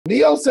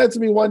Neo said to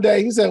me one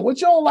day, he said,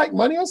 "What, you don't like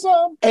money or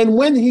something?" And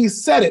when he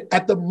said it,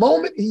 at the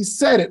moment he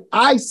said it,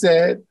 I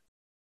said,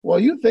 "Well,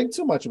 you think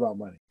too much about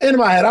money." In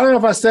my head, I don't know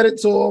if I said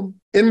it to him.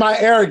 In my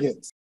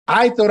arrogance,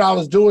 I thought I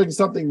was doing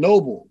something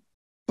noble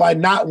by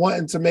not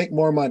wanting to make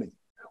more money,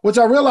 which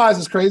I realize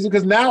is crazy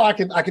because now I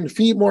can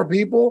feed more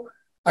people,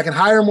 I can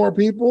hire more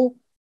people,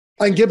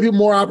 I can give people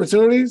more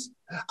opportunities.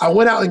 I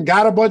went out and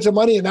got a bunch of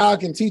money, and now I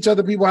can teach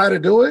other people how to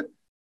do it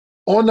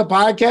on the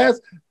podcast.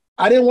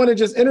 I didn't want to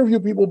just interview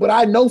people, but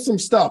I know some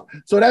stuff.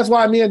 So that's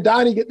why me and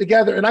Donnie get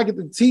together, and I get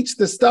to teach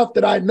the stuff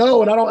that I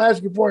know, and I don't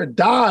ask you for a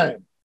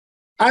dime.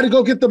 I had to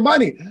go get the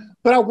money,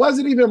 but I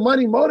wasn't even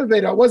money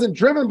motivated. I wasn't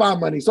driven by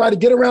money. So I had to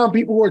get around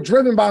people who are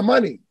driven by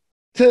money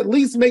to at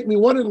least make me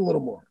want it a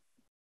little more.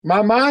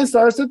 My mind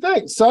starts to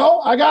think.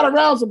 So I got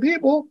around some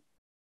people,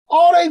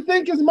 all they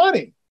think is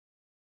money.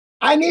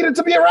 I needed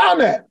to be around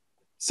that.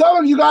 Some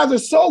of you guys are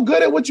so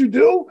good at what you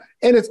do,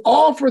 and it's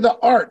all for the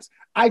arts.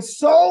 I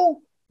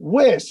so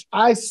wish,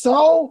 I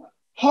so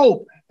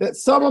hope that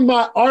some of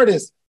my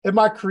artists and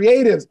my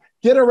creatives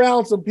get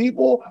around some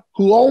people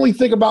who only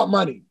think about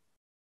money.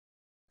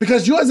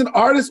 Because you as an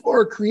artist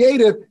or a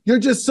creative, you're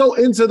just so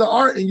into the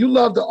art and you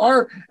love the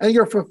art and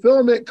your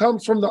fulfillment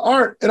comes from the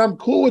art. And I'm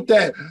cool with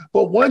that.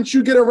 But once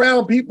you get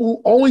around people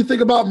who only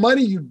think about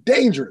money, you're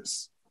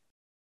dangerous.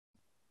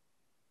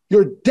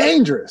 You're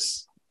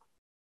dangerous.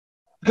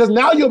 Because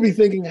now you'll be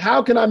thinking,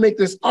 how can I make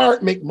this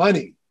art make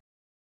money?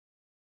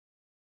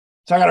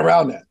 So I got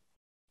around that.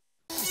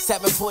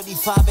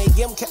 7:45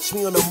 a.m. Catch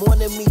me on the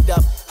morning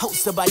meetup,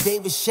 hosted by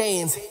David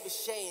Shanes.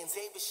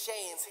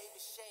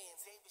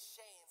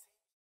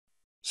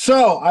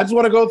 So I just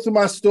want to go through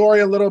my story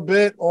a little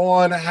bit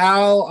on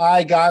how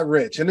I got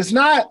rich. And it's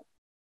not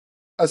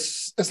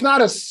just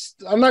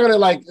going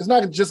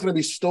to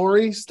be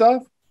story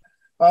stuff.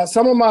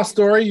 Some of my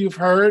story you've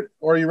heard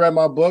or you read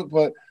my book,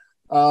 but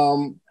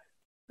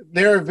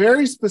there are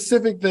very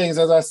specific things.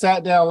 As I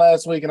sat down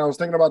last week and I was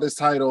thinking about this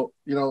title,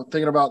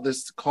 thinking about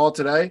this call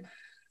today,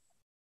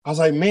 I was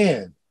like,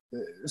 man,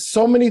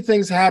 so many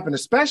things happen,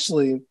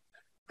 especially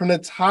from the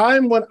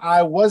time when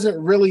I wasn't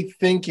really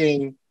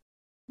thinking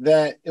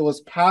that it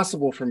was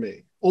possible for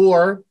me,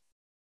 or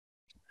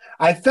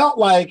I felt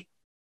like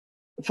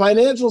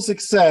financial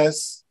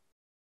success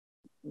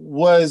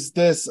was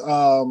this,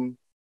 I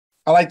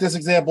like this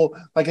example,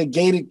 like a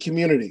gated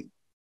community.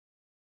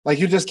 Like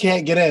you just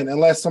can't get in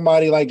unless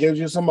somebody like gives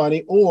you some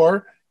money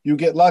or you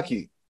get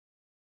lucky.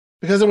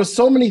 Because there was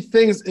so many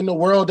things in the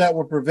world that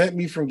would prevent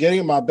me from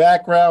getting my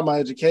background, my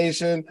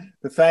education,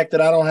 the fact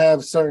that I don't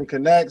have certain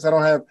connects, I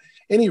don't have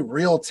any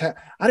real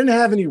I didn't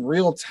have any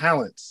real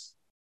talents.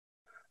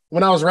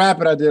 When I was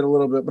rapping, I did a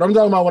little bit, but I'm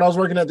talking about when I was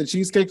working at the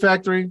Cheesecake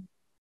Factory,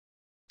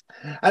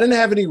 I didn't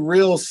have any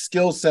real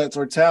skill sets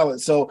or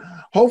talent. So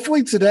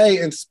hopefully today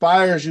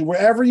inspires you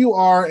wherever you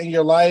are in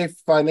your life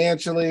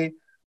financially,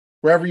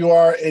 wherever you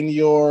are in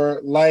your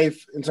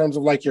life in terms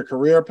of like your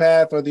career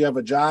path, whether you have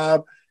a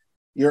job,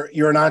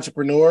 you're an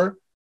entrepreneur.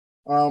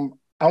 I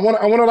want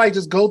to like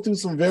just go through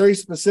some very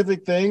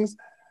specific things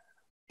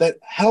that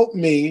help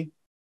me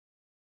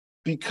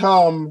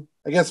become,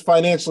 I guess,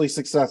 financially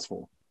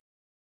successful.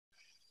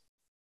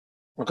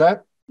 Okay,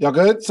 y'all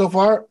good so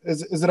far?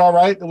 Is it all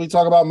right that we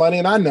talk about money?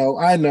 And I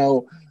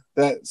know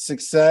that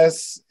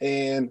success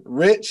and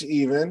rich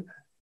even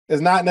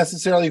is not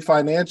necessarily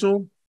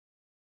financial,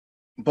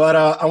 but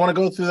I want to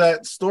go through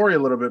that story a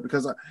little bit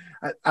because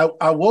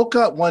I woke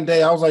up one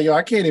day, I was like, yo,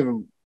 I can't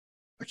even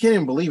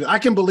believe it. I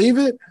can believe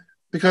it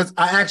because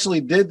I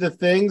actually did the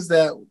things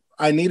that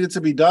I needed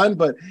to be done.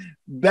 But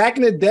back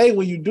in the day,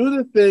 when you do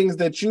the things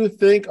that you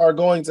think are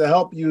going to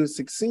help you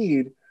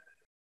succeed,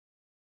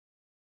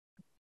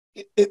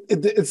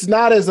 it's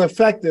not as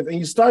effective, and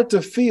you start to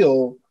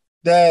feel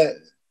that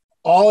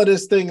all of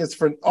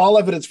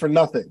it is for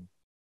nothing.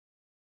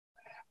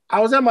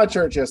 I was at my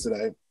church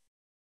yesterday,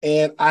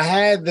 and I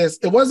had this.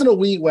 It wasn't a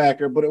weed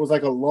whacker, but it was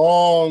like a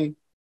long.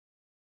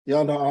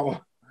 Y'all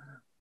know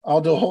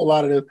I'll do a whole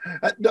lot of this.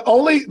 The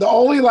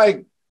only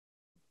like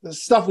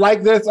stuff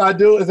like this I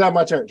do is at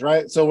my church,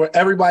 right? So where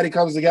everybody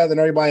comes together and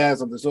everybody has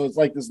something. So it's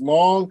like this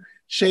long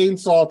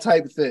chainsaw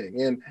type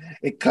thing, and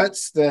it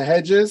cuts the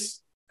hedges.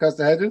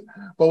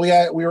 But we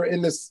were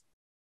in this,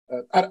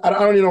 I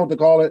don't even know what to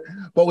call it,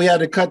 but we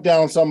had to cut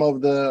down some of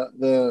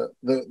the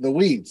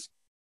weeds,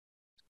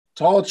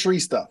 tall tree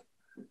stuff.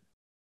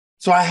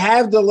 So I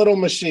have the little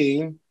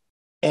machine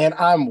and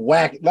I'm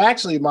whacking.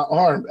 Actually, my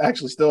arm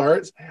actually still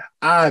hurts.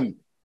 I'm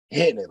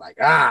hitting it like,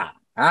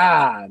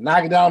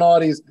 knocking down all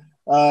these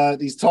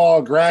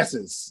tall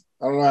grasses.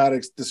 I don't know how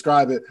to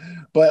describe it,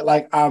 but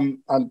like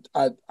I'm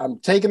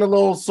taking a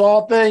little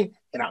saw thing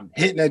and I'm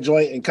hitting that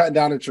joint and cutting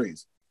down the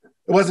trees.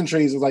 It wasn't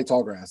trees, it was like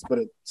tall grass, but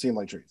it seemed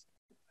like trees.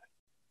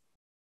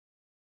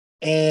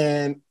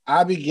 And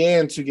I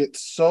began to get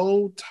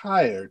so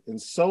tired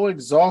and so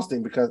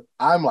exhausting because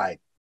I'm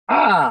like,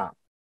 and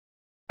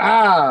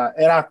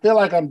I feel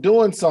like I'm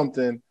doing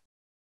something.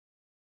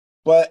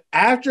 But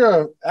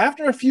after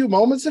a few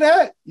moments of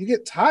that, you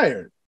get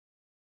tired.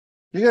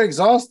 You get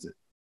exhausted.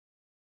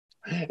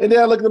 And then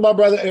I looked at my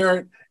brother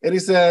Eric, And he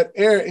said,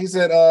 Eric,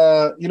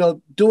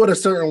 do it a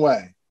certain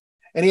way.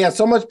 And he had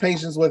so much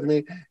patience with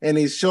me, and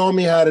he's showing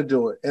me how to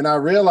do it. And I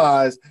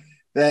realized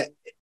that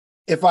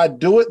if I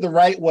do it the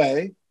right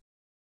way,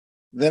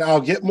 then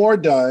I'll get more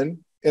done.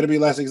 It'll be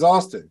less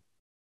exhausting.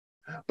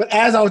 But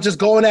as I was just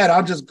going at it,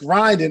 I'm just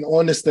grinding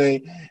on this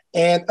thing.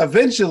 And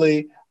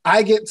eventually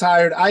I get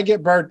tired, I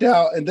get burnt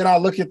out, and then I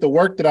look at the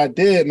work that I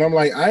did, and I'm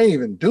like, I ain't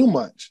even do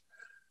much.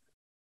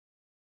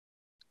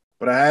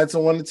 But I had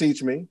someone to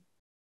teach me,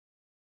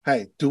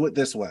 hey, do it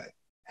this way.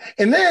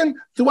 And then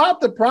throughout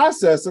the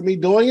process of me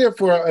doing it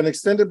for an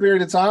extended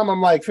period of time,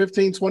 I'm like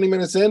 15, 20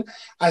 minutes in,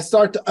 I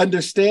start to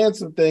understand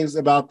some things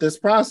about this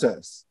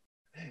process.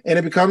 And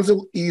it becomes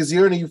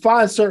easier, and you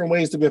find certain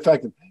ways to be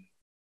effective.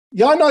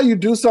 Y'all know you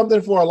do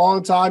something for a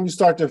long time, you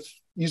start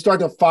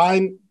to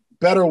find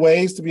better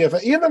ways to be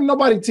effective, even if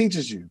nobody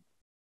teaches you.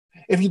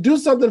 If you do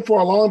something for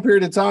a long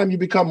period of time, you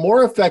become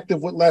more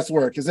effective with less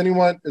work. Is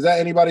that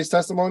anybody's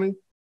testimony?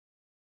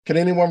 Can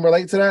anyone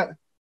relate to that?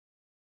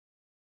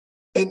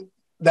 And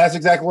that's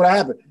exactly what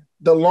happened.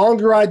 The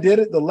longer I did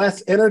it, the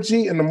less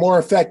energy and the more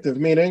effective,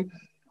 meaning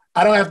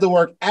I don't have to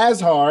work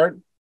as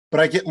hard, but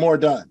I get more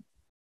done.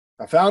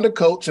 I found a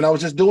coach, and I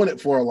was just doing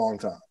it for a long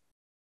time,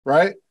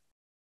 right?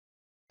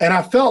 And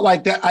I felt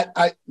like that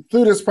I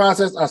through this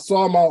process, I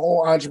saw my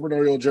whole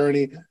entrepreneurial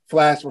journey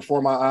flash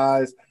before my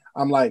eyes.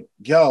 I'm like,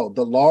 yo,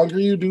 the longer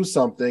you do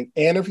something,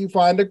 and if you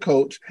find a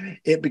coach,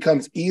 it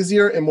becomes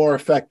easier and more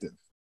effective.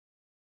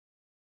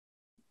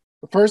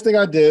 The first thing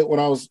I did when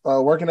I was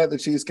working at the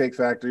Cheesecake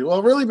Factory,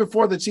 well, really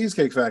before the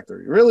Cheesecake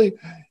Factory, really,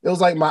 it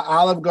was like my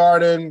Olive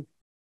Garden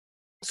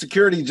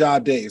security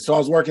job days. So I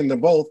was working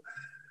them both.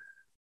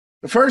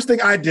 The first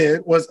thing I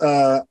did was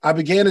I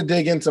began to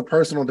dig into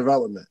personal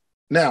development.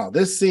 Now,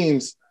 this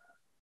seems,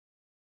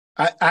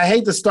 I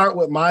hate to start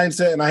with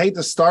mindset, and I hate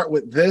to start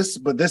with this,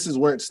 but this is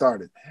where it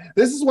started.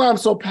 This is why I'm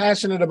so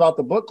passionate about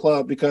the book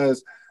club,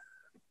 because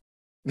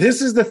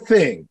this is the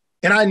thing.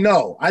 And I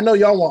know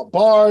y'all want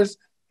bars,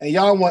 and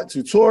y'all want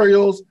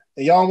tutorials,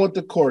 and y'all want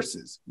the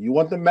courses. You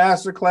want the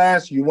master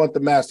class, you want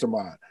the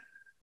mastermind.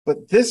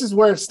 But this is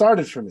where it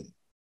started for me.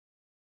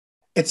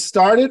 It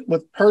started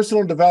with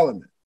personal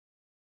development.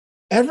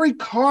 Every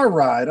car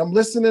ride, I'm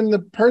listening to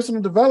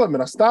personal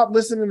development. I stopped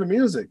listening to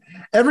music.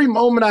 Every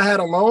moment I had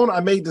alone,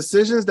 I made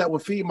decisions that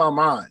would feed my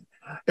mind.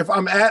 If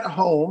I'm at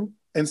home,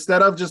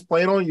 instead of just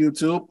playing on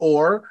YouTube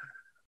or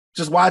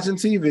just watching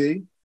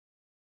TV,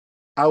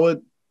 I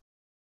would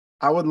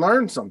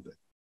learn something.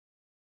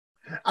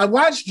 I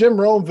watched Jim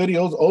Rohn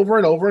videos over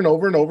and over and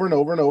over and over and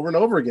over and over and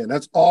over again.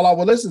 That's all I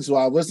would listen to.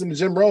 I would listen to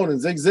Jim Rohn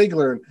and Zig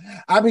Ziglar, and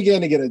I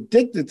began to get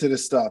addicted to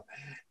this stuff.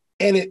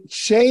 And it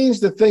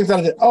changed the things that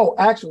I did. Oh,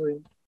 actually,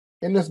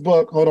 in this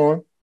book, hold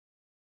on.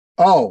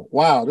 Oh,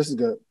 wow, this is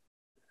good.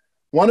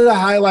 One of the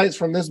highlights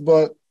from this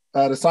book,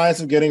 The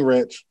Science of Getting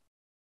Rich,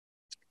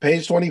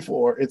 page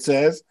 24, it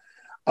says,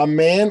 a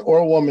man or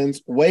a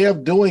woman's way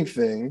of doing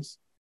things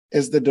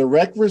is the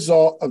direct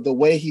result of the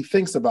way he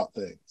thinks about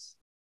things.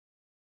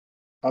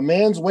 A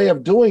man's way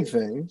of doing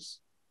things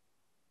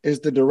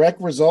is the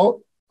direct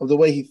result of the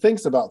way he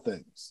thinks about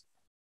things.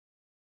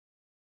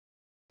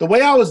 The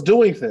way I was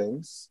doing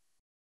things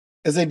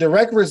is a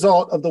direct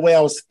result of the way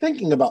I was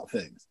thinking about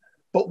things.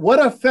 But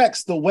what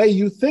affects the way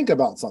you think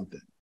about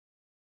something?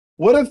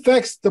 What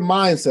affects the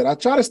mindset? I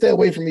try to stay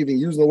away from even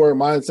using the word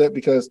mindset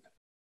because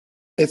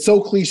it's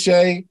so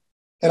cliche,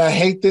 and I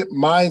hate that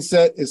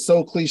mindset is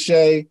so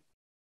cliche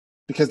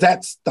because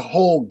that's the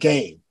whole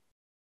game.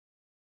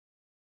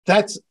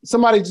 That's,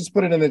 somebody just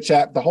put it in the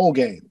chat, the whole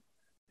game.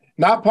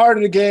 Not part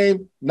of the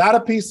game, not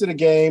a piece of the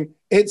game.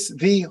 It's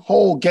the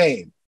whole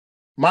game.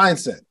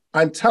 Mindset.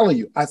 I'm telling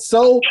you, I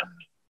so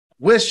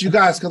wish you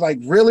guys could like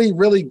really,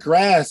 really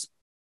grasp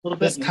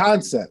this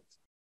concept.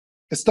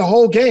 It's the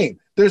whole game.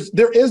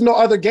 There is no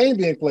other game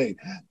being played.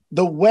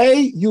 The way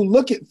you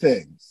look at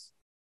things,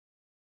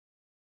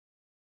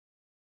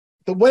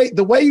 the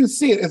way you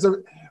see it is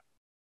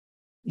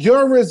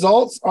your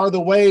results are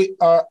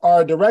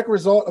a direct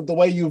result of the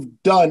way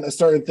you've done a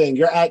certain thing,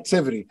 your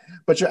activity.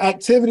 But your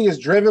activity is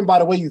driven by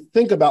the way you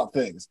think about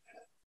things.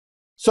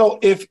 So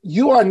if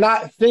you are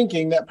not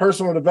thinking that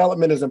personal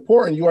development is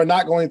important, you are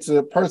not going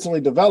to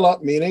personally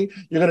develop, meaning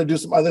you're going to do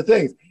some other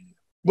things.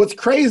 What's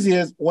crazy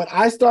is when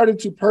I started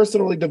to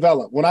personally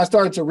develop, when I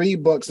started to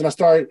read books and I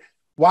started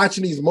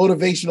watching these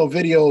motivational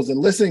videos and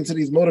listening to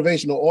these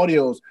motivational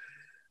audios,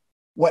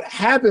 what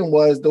happened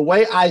was the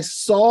way I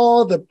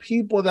saw the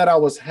people that I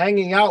was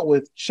hanging out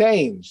with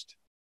changed.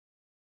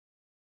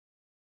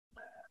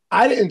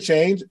 I didn't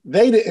change.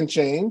 They didn't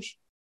change.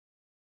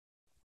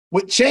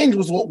 What changed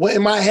was what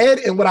in my head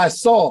and what I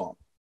saw.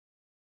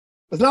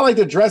 It's not like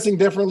they're dressing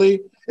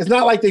differently. It's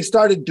not like they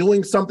started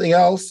doing something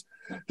else.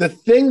 The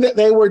thing that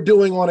they were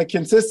doing on a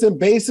consistent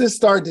basis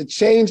started to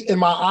change in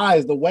my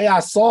eyes, the way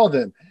I saw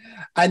them.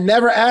 I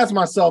never asked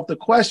myself the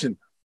question,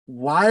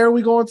 why are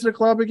we going to the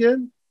club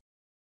again?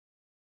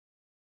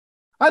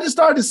 I just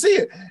started to see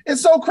it.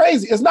 It's so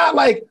crazy. It's not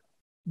like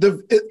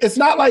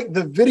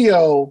the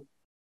video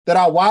that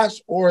I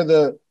watched or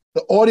the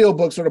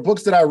audiobooks or the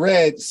books that I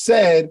read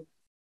said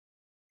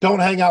don't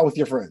hang out with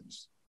your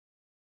friends.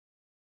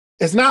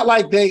 It's not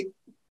like the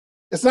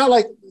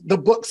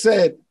book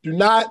said, do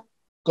not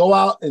go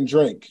out and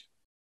drink.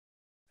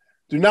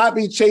 Do not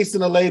be chasing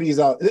the ladies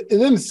out. It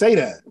didn't say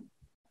that.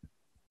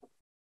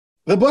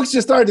 The books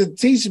just started to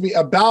teach me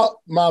about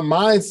my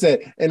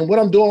mindset and what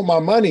I'm doing with my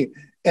money.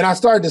 And I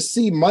started to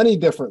see money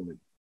differently.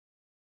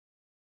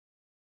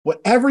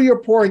 Whatever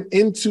you're pouring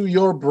into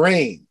your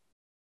brain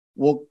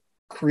will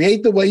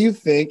create the way you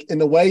think, and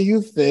the way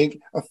you think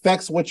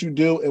affects what you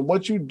do, and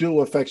what you do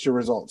affects your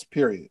results,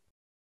 period.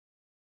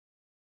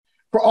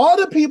 For all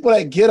the people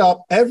that get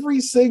up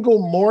every single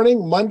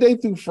morning, Monday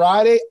through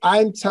Friday,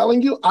 I'm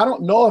telling you, I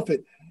don't know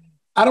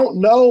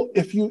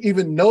if you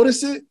even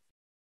notice it,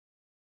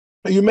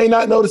 but you may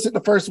not notice it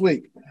the first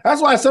week.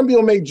 That's why some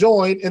people may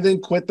join and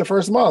then quit the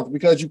first month,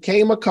 because you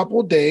came a couple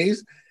of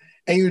days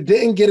and you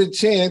didn't get a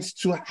chance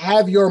to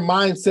have your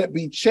mindset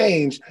be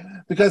changed,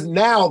 because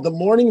now the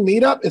morning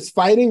meetup is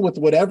fighting with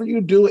whatever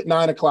you do at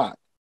 9 o'clock.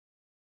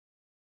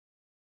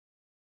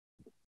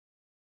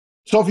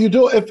 So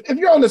if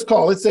you're on this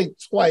call, let's say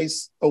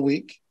twice a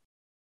week,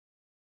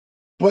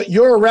 but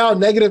you're around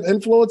negative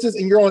influences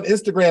and you're on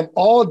Instagram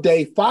all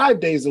day, 5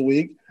 days a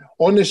week,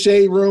 on the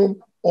Shade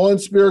Room, on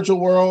Spiritual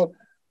World,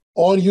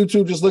 on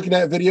YouTube, just looking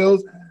at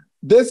videos,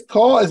 this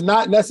call is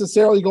not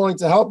necessarily going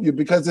to help you,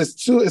 because it's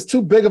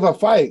too big of a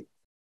fight.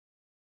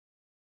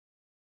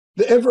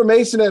 The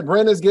information that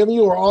Brenda's giving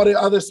you, or all the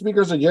other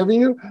speakers are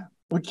giving you,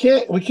 we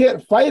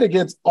can't fight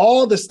against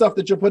all the stuff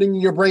that you're putting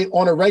in your brain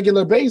on a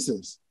regular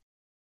basis,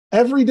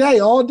 every day,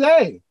 all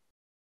day.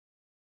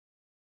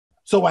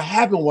 So what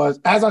happened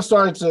was, as I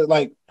started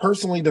to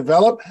personally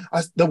develop,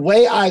 the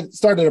way I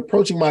started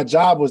approaching my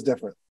job was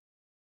different.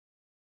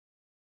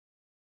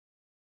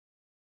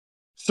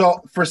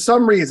 So for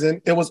some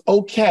reason, it was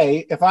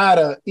okay if I had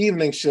an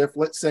evening shift.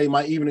 Let's say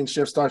my evening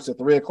shift starts at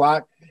 3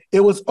 o'clock.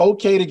 It was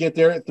okay to get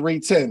there at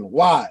 3:10.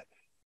 Why?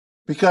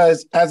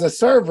 Because as a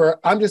server,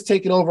 I'm just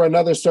taking over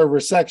another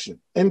server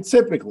section. And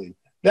typically,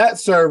 that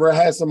server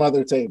has some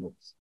other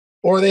tables,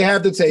 or they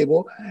have the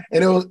table.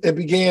 And it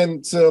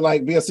began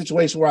to be a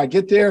situation where I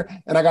get there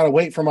and I got to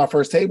wait for my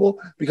first table,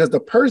 because the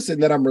person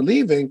that I'm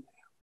relieving,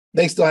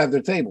 they still have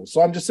their table. So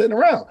I'm just sitting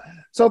around.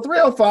 So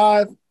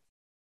 3:05.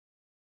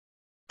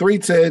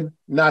 3:10,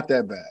 not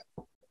that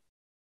bad.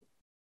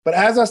 But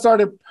as I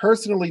started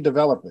personally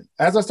developing,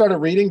 as I started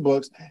reading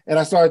books, and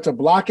I started to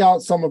block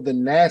out some of the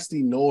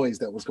nasty noise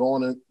that was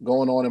going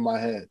on in my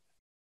head,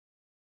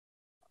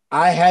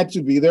 I had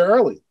to be there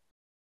early.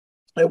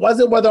 It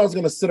wasn't whether I was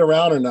going to sit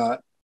around or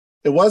not.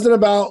 It wasn't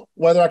about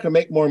whether I could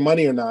make more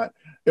money or not.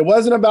 It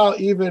wasn't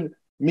about even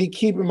me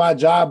keeping my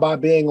job by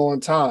being on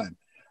time.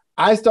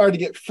 I started to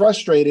get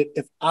frustrated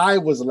if I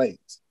was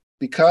late,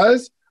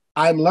 because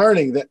I'm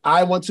learning that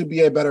I want to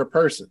be a better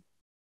person.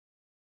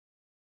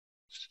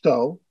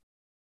 So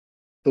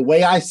the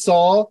way I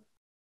saw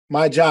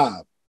my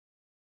job,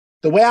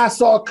 the way I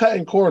saw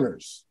cutting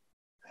corners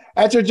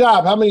at your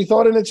job,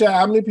 throw it in the chat,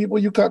 how many people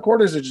you cut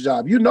corners at your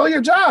job? You know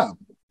your job.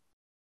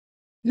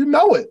 You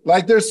know it.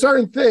 There's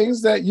certain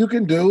things that you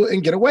can do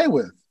and get away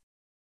with.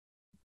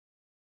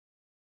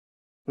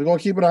 We're going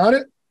to keep it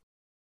 100?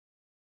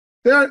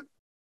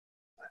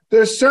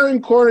 There's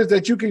certain corners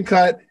that you can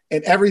cut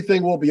and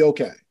everything will be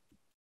okay.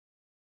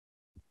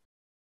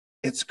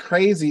 It's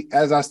crazy,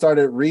 as I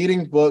started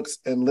reading books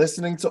and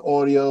listening to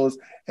audios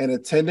and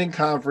attending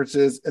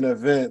conferences and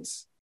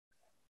events,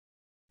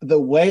 the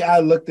way I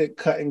looked at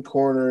cutting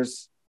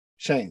corners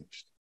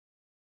changed.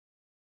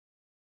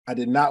 I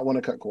did not want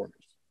to cut corners.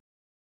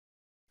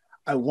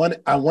 I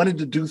wanted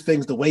to do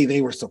things the way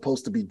they were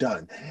supposed to be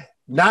done.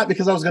 Not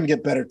because I was going to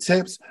get better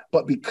tips,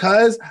 but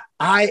because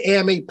I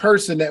am a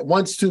person that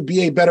wants to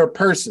be a better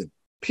person,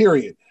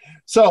 period.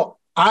 So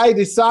I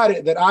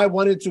decided that I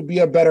wanted to be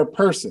a better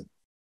person.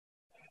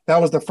 That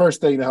was the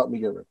first thing to help me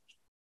get rich.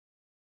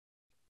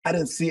 I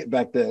didn't see it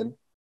back then.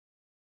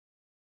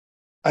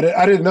 I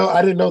didn't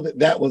know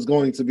that was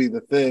going to be the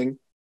thing.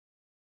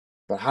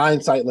 But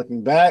hindsight,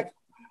 looking back,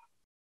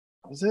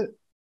 that was it.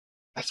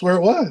 That's where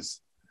it was.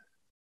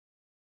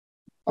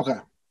 Okay.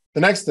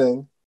 The next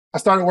thing, I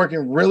started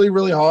working really,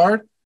 really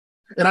hard,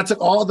 and I took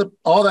all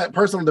that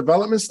personal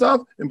development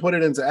stuff and put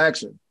it into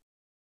action.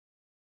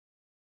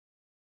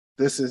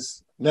 This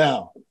is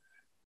now.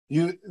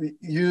 You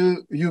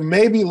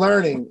may be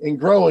learning and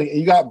growing, and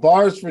you got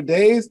bars for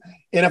days.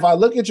 And if I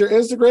look at your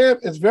Instagram,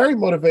 it's very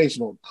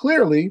motivational.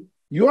 Clearly,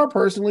 you are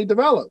personally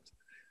developed.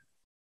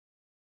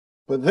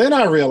 But then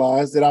I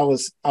realized that I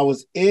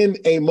was in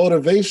a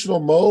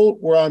motivational mode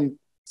where I'm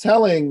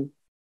telling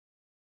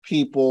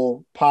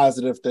people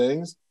positive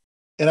things,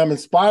 and I'm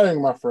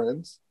inspiring my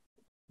friends.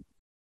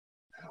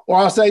 Or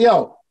I'll say,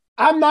 yo,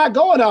 I'm not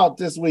going out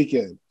this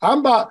weekend.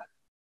 I'm not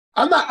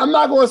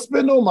going to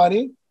spend no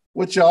money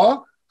with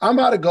y'all. I'm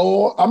about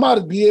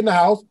to be in the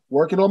house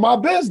working on my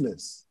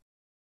business.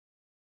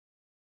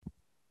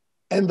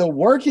 And the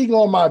working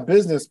on my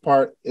business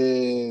part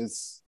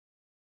is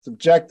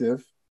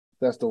subjective.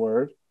 That's the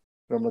word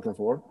that I'm looking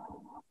for.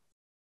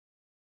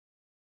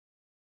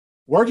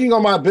 Working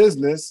on my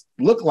business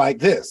looked like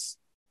this.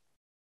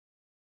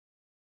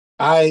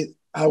 I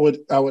would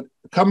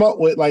come up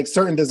with like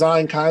certain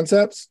design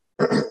concepts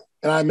and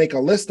I make a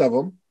list of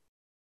them,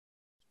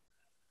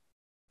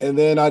 and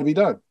then I'd be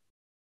done.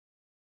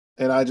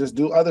 And I just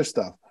do other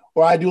stuff.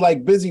 Or I do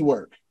like busy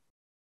work.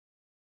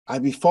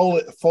 I'd be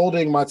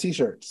folding my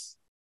t-shirts.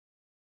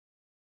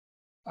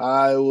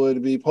 I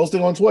would be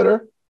posting on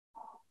Twitter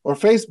or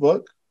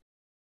Facebook.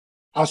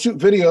 I'll shoot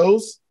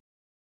videos.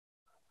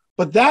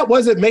 But that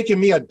wasn't making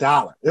me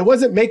 $1. It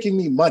wasn't making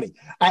me money.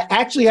 I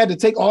actually had to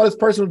take all this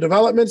personal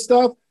development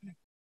stuff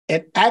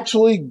and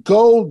actually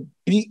go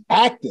be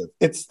active.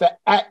 It's the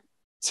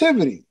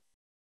activity,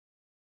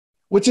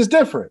 which is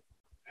different.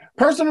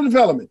 Personal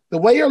development, the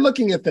way you're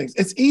looking at things,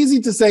 it's easy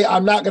to say,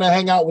 I'm not going to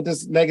hang out with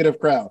this negative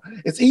crowd.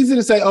 It's easy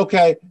to say,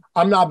 okay,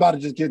 I'm not about to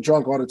just get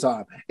drunk all the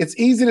time. It's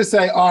easy to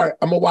say, all right,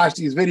 I'm going to watch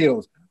these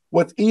videos.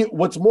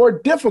 What's more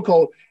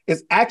difficult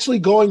is actually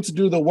going to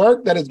do the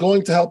work that is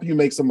going to help you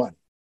make some money.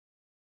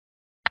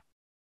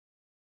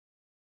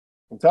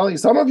 I'm telling you,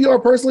 some of you are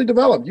personally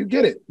developed. You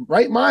get it,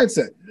 right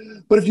mindset.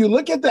 But if you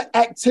look at the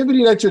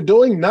activity that you're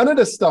doing, none of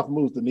this stuff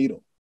moves the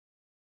needle.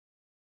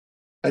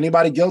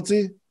 Anybody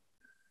guilty?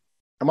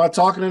 Am I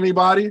talking to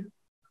anybody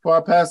before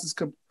I pass this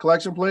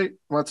collection plate?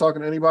 Am I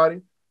talking to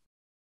anybody?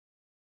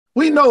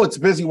 We know it's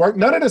busy work.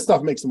 None of this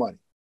stuff makes money,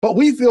 but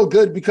we feel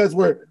good because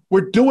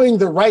we're doing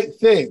the right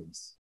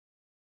things.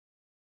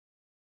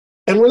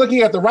 And we're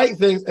looking at the right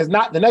things as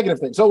not the negative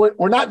things. So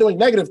we're not doing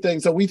negative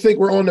things, so we think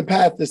we're on the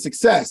path to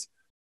success.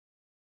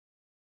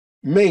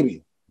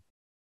 Maybe.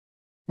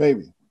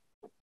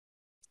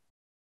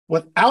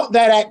 Without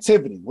that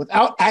activity,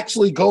 without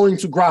actually going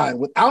to grind,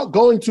 without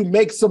going to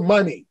make some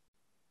money,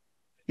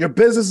 your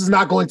business is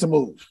not going to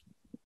move.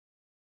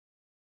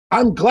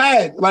 I'm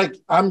glad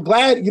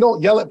you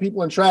don't yell at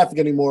people in traffic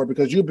anymore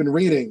because you've been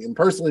reading and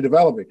personally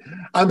developing.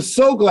 I'm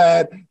so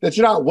glad that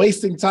you're not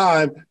wasting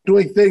time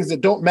doing things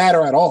that don't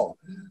matter at all,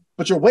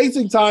 but you're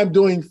wasting time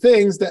doing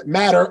things that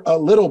matter a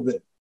little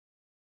bit.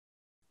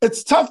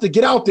 It's tough to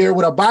get out there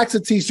with a box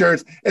of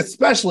t-shirts,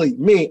 especially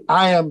me.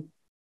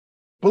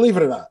 Believe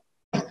it or not,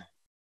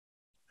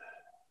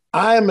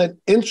 I am an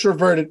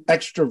introverted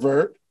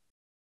extrovert.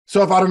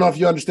 So if I don't know if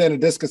you understand the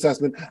DISC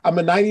assessment, I'm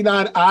a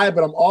 99I,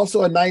 but I'm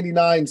also a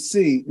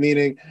 99C,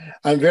 meaning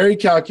I'm very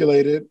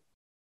calculated.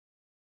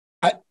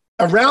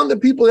 Around the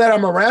people that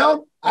I'm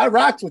around, I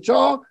rocks with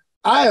y'all.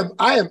 I am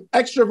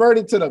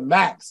extroverted to the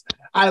max.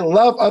 I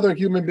love other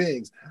human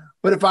beings.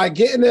 But if I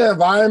get in an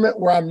environment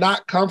where I'm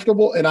not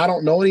comfortable and I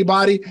don't know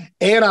anybody,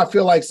 and I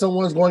feel like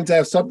someone's going to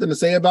have something to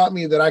say about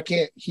me that I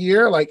can't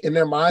hear, like in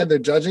their mind, they're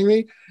judging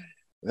me,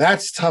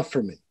 that's tough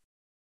for me.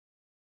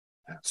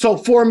 So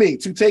for me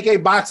to take a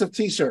box of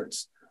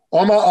t-shirts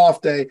on my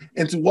off day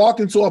and to walk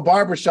into a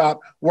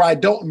barbershop where I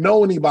don't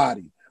know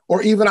anybody,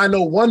 or even I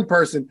know one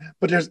person,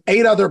 but there's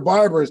 8 other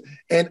barbers.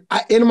 And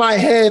in my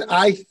head,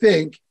 I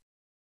think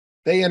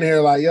they in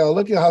here like, yo,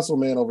 look at Hustle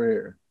Man over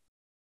here.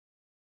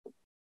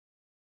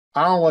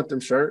 I don't want them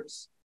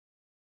shirts.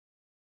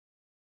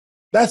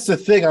 That's the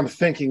thing I'm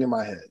thinking in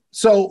my head.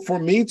 So for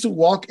me to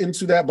walk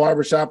into that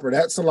barbershop or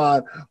that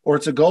salon, or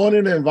to go in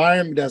an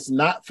environment that's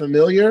not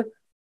familiar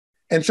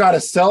and try to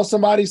sell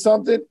somebody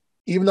something,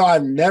 even though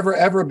I've never,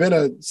 ever been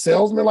a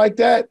salesman like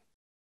that,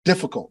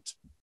 difficult.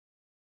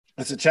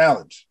 It's a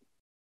challenge.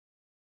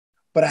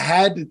 But I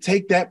had to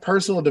take that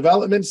personal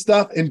development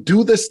stuff and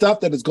do the stuff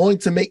that is going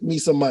to make me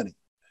some money.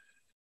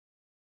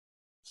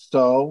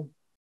 So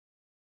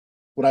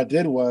what I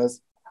did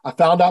was I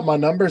found out my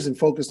numbers and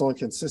focused on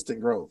consistent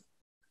growth.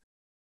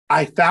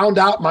 I found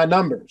out my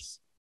numbers,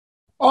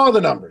 all the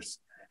numbers,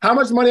 how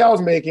much money I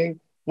was making,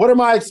 what are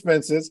my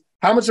expenses,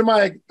 how much am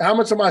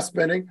I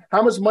spending,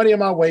 how much money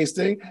am I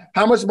wasting,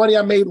 how much money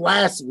I made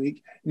last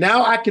week.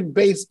 Now I can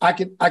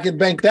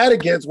bank that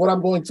against what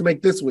I'm going to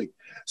make this week.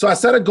 So I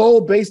set a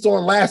goal based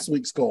on last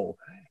week's goal.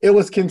 It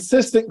was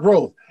consistent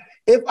growth.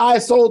 If I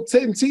sold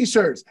 10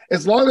 t-shirts,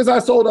 as long as I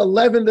sold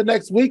 11 the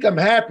next week, I'm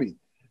happy.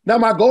 Now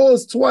my goal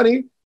is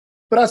 20,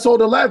 but I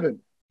sold 11.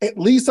 At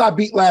least I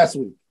beat last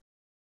week.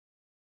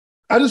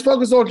 I just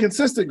focus on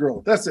consistent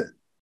growth. That's it.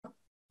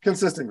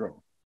 Consistent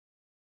growth.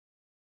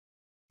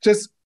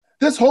 Just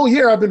this whole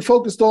year, I've been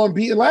focused on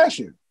beating last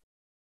year.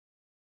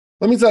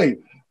 Let me tell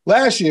you,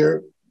 last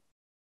year,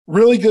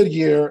 really good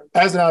year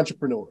as an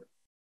entrepreneur.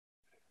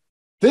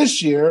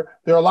 This year,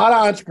 there are a lot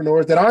of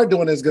entrepreneurs that aren't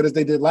doing as good as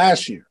they did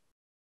last year.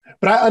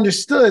 But I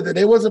understood that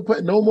they wasn't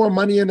putting no more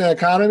money in the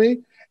economy.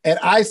 And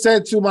I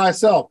said to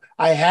myself,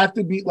 I have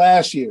to beat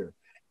last year.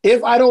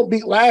 If I don't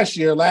beat last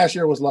year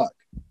was luck.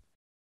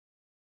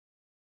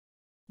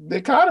 The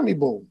economy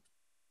boomed.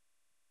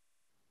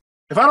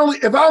 If I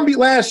don't beat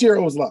last year,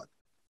 it was luck.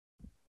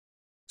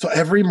 So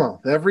every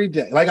month, every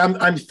day, like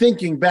I'm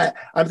thinking back,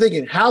 I'm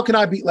thinking, how can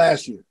I beat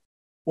last year?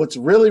 What's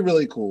really,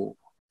 really cool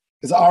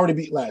is I already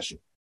beat last year.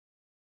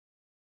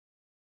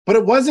 But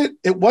it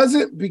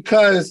wasn't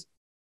because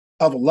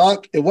of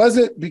luck. It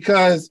wasn't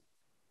because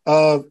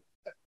of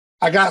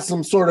I got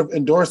some sort of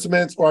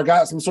endorsements or I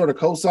got some sort of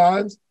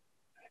cosigns.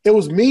 It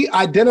was me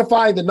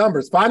identifying the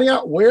numbers, finding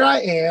out where I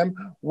am,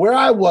 where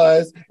I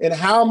was, and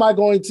how am I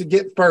going to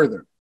get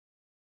further.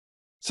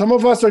 Some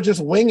of us are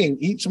just winging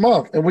each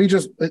month, and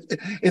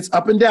it's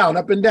up and down,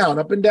 up and down,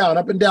 up and down,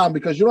 up and down,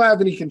 because you don't have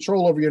any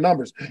control over your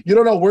numbers. You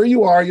don't know where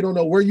you are. You don't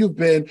know where you've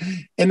been.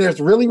 And it's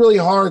really, really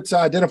hard to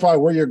identify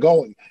where you're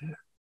going.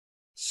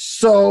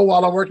 So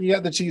while I'm working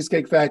at the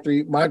Cheesecake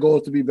Factory, my goal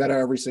is to be better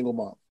every single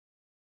month.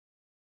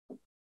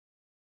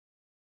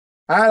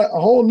 I had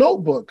a whole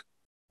notebook,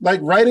 like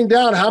writing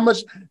down how much,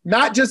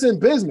 not just in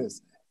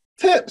business,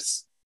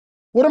 tips.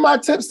 What are my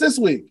tips this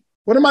week?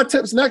 What are my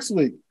tips next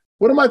week?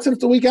 What are my tips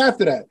the week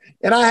after that?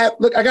 And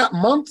I got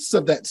months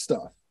of that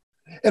stuff.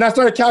 And I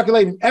started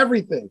calculating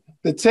everything,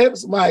 the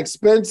tips, my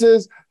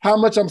expenses, how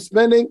much I'm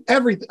spending,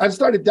 everything. I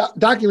started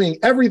documenting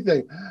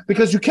everything,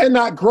 because you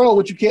cannot grow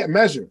what you can't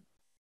measure.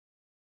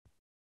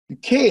 You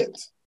can't.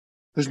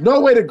 There's no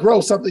way to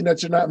grow something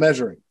that you're not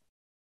measuring.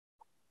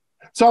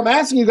 So I'm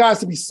asking you guys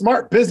to be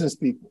smart business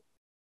people.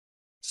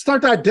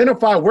 Start to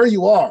identify where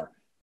you are.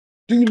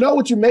 Do you know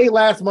what you made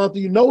last month? Do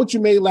you know what you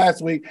made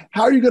last week?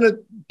 How are you going to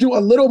do a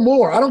little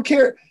more? I don't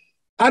care.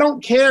 I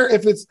don't care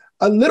if it's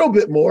a little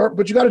bit more,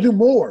 but you got to do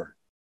more,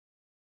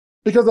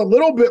 because a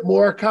little bit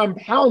more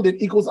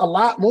compounded equals a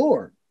lot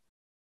more.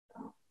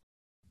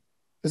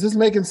 Is this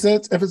making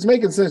sense? If it's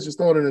making sense, just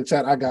throw it in the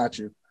chat. I got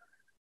you.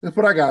 Just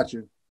put I got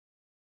you.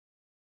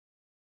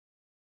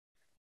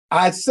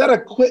 I set a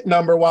quit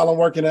number while I'm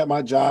working at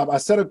my job. I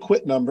set a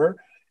quit number,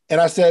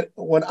 and I said,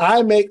 when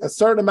I make a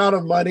certain amount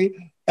of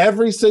money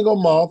every single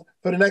month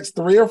for the next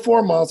 3 or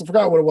 4 months, I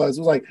forgot what it was.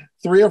 It was like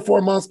 3 or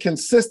 4 months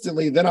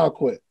consistently, then I'll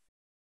quit.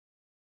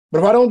 But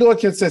if I don't do it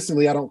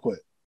consistently, I don't quit.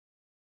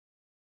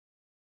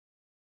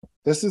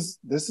 This is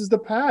the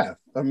path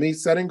of me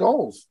setting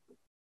goals.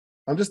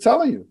 I'm just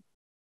telling you.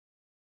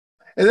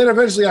 And then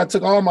eventually I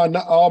took all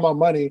my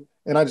money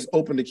and I just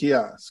opened a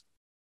kiosk.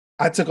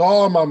 I took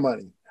all my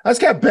money. I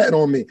just kept betting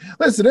on me.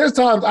 Listen, there's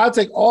times I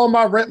take all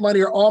my rent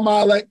money or all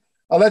my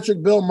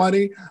electric bill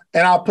money,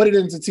 and I'll put it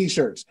into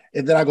T-shirts,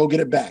 and then I go get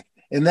it back.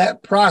 And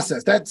that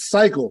process, that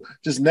cycle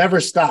just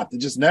never stopped. It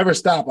just never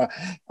stopped.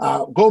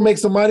 I go make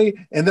some money,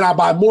 and then I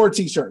buy more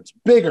T-shirts,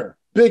 bigger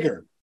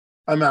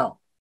amount.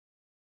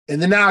 And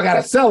then now I got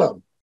to sell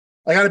them.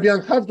 I got to be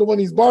uncomfortable in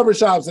these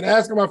barbershops and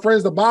asking my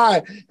friends to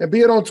buy and be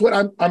it on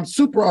Twitter. I'm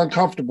super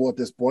uncomfortable at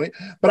this point,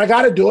 but I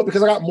got to do it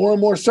because I got more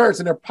and more shirts,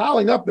 and they're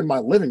piling up in my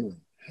living room.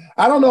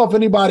 I don't know if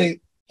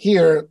anybody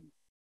here,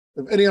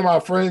 if any of my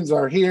friends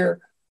are here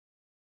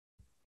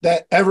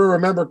that ever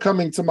remember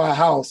coming to my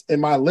house in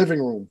my living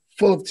room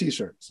full of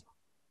T-shirts.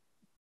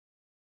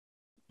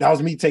 That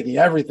was me taking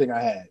everything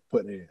I had,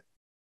 putting it in.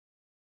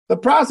 The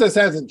process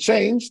hasn't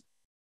changed.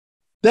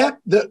 The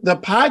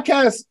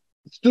podcast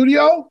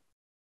studio,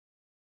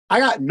 I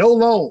got no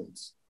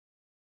loans.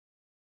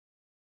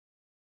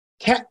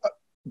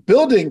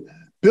 Building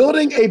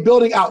a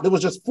building out. There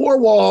was just 4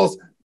 walls,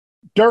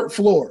 dirt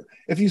floor.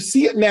 If you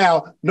see it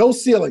now, no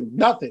ceiling,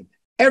 nothing.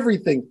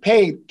 Everything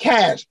paid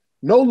cash,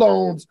 no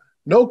loans,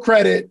 no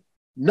credit,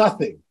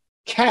 nothing.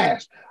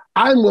 Cash.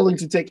 I'm willing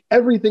to take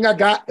everything I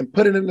got and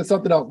put it into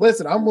something else.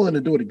 Listen, I'm willing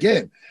to do it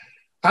again.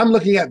 I'm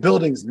looking at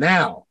buildings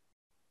now.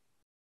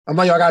 I'm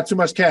like, I got too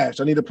much cash.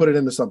 I need to put it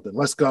into something.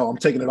 Let's go. I'm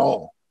taking it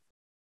all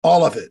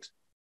of it.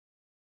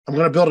 I'm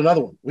going to build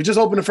another one. We just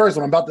opened the first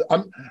one.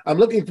 I'm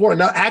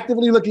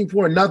actively looking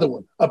for another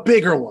one, a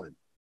bigger one.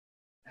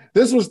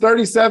 This was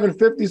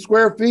 3,750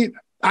 square feet.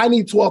 I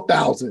need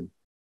 12,000.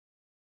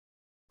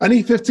 I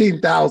need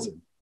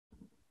 15,000.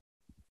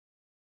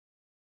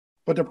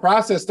 But the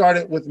process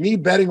started with me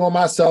betting on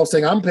myself,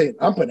 saying I'm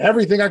putting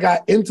everything I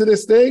got into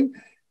this thing,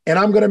 and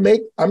I'm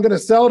gonna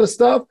sell the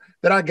stuff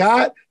that I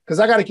got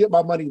because I got to get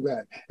my money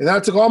back. And then I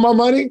took all my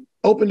money,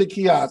 opened the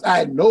kiosk. I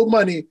had no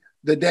money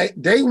the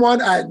day one.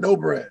 I had no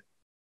bread.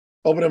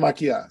 Opening my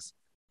kiosk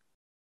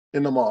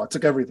in the mall. I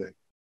took everything.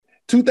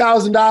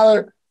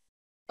 $2,000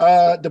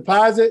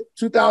 deposit,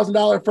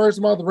 $2,000 first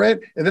month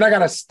rent, and then I got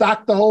to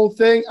stock the whole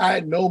thing. I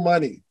had no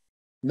money,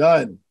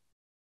 none.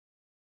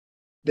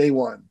 Day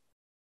one,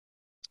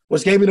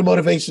 which gave me the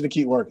motivation to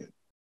keep working.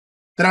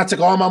 Then I took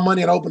all my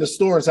money and opened a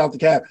store in South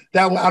DeKalb.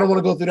 That one, I don't want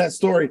to go through that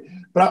story,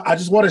 but I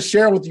just want to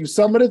share with you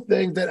some of the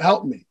things that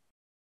helped me.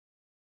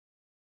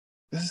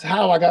 This is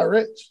how I got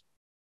rich.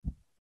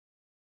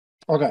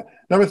 Okay,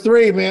 number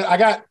 3, man,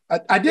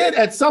 I did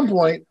at some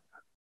point,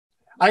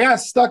 I got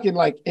stuck in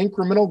like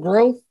incremental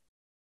growth.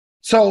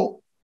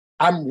 So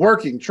I'm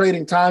working,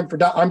 trading time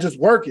I'm just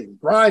working,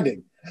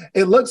 grinding.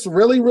 It looks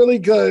really, really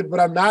good, but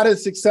I'm not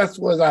as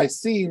successful as I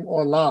seem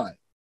online.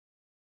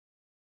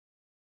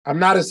 I'm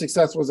not as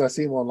successful as I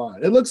seem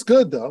online. It looks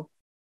good though,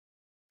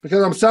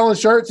 because I'm selling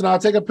shirts and I'll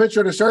take a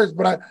picture of the shirts,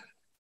 but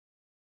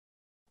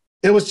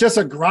it was just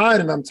a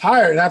grind and I'm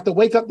tired and I have to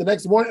wake up the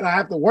next morning and I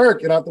have to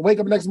work and I have to wake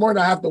up the next morning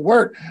and I have to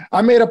work.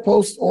 I made a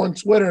post on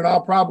Twitter and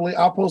I'll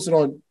post it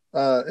on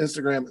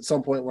Instagram at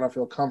some point when I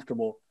feel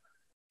comfortable,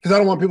 because I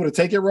don't want people to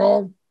take it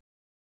wrong.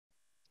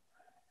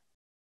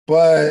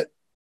 But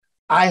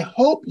I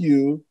hope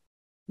you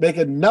make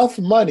enough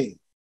money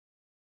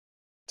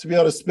to be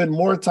able to spend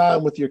more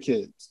time with your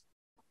kids.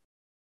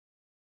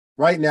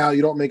 Right now,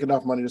 you don't make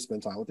enough money to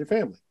spend time with your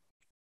family.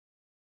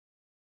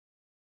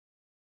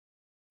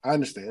 I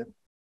understand.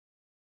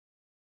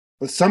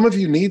 But some of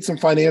you need some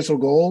financial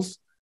goals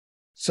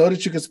so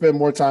that you can spend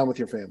more time with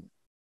your family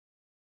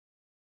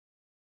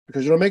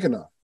because you don't make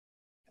enough.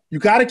 You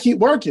got to keep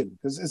working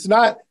because it's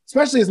not,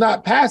 especially it's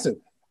not passive.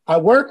 I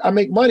work, I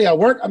make money. I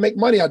work, I make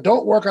money. I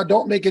don't work, I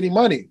don't make any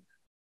money.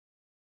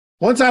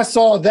 Once I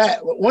saw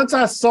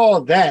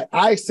that,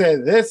 I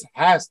said, this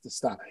has to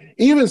stop.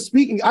 Even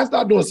speaking, I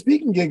stopped doing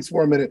speaking gigs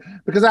for a minute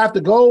because I have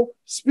to go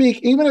speak,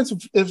 even if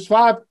it's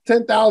 $5,000,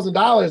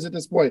 $10,000 at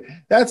this point.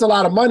 That's a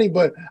lot of money,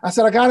 but I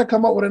said, I got to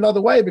come up with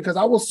another way because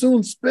I will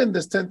soon spend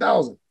this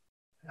 $10,000.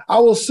 I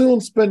will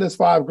soon spend this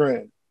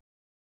 $5,000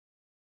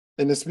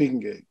 in the speaking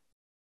gig.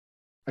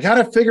 I got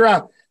to figure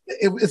out,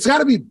 it's got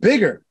to be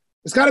bigger.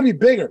 It's got to be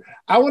bigger.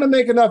 I want to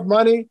make enough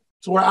money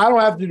to where I don't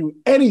have to do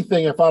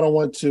anything if I don't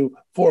want to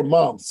for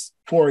months,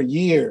 for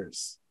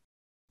years.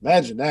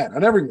 Imagine that.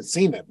 I've never even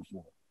seen that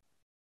before.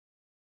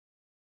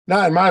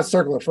 Not in my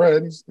circle of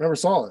friends. Never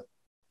saw it.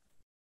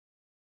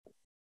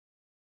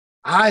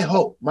 I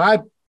hope, my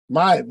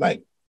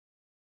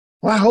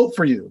hope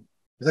for you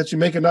is that you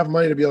make enough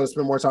money to be able to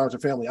spend more time with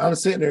your family. I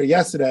was sitting there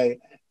yesterday,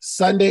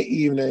 Sunday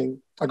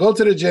evening. I go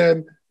to the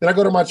gym, then I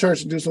go to my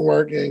church and do some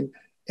working,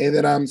 and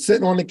then I'm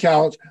sitting on the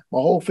couch. My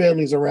whole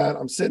family's around.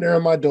 I'm sitting there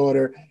with my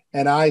daughter,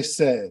 and I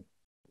said,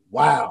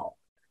 wow,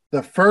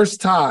 the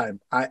first time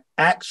I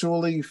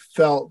actually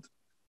felt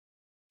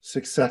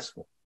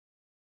successful.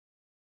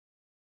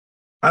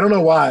 I don't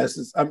know why.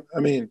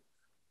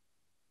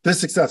 This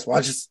successful.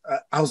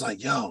 I was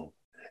like, yo,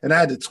 and I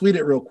had to tweet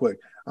it real quick.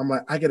 I'm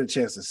like, I get a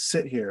chance to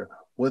sit here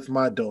with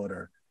my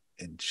daughter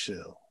and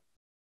chill.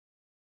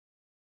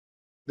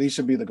 These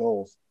should be the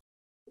goals.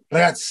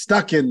 But I got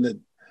stuck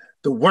in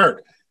the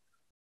work.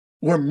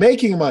 We're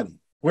making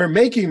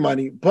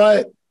money,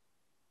 but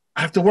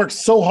I have to work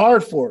so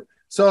hard for it.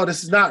 So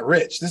this is not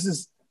rich. This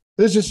is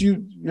just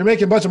you're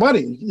making a bunch of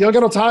money. You don't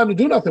get no time to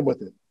do nothing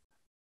with it.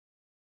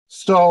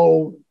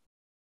 So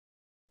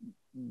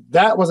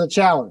that was a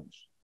challenge.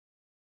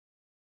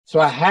 So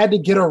I had to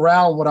get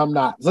around what I'm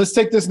not. Let's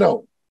take this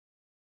note.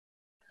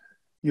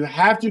 You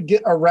have to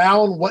get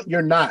around what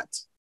you're not.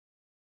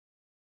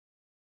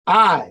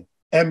 I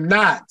am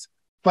not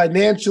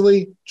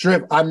financially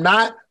driven. I'm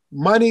not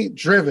money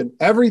driven.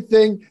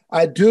 Everything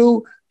I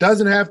do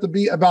doesn't have to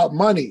be about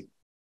money.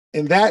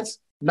 And that's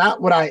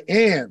not what I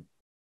am.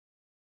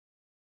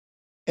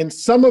 And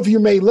some of you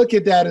may look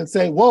at that and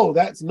say, whoa,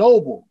 that's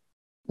noble,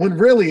 when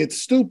really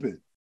it's stupid.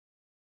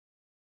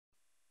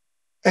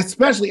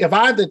 Especially if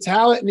I have the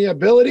talent and the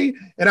ability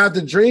and I have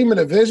the dream and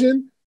a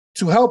vision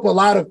to help a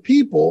lot of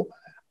people,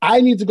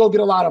 I need to go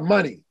get a lot of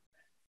money.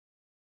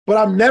 But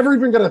I'm never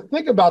even going to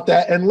think about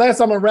that unless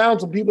I'm around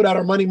some people that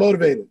are money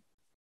motivated.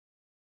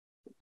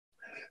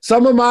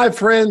 Some of my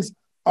friends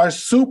are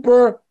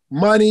super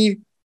money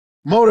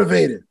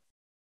motivated.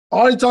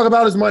 All you talk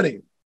about is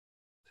money.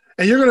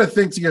 And you're going to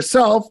think to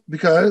yourself,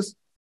 because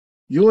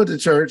you went to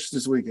church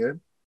this weekend,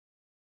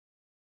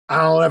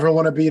 I don't ever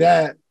want to be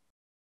that.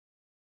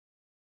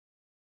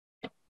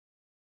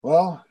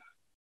 Well,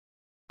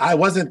 I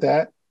wasn't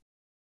that.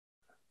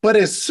 But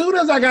as soon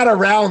as I got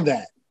around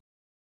that,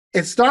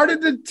 it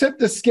started to tip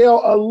the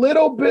scale a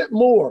little bit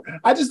more.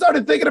 I just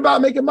started thinking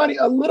about making money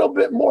a little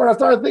bit more. I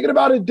started thinking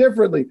about it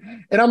differently.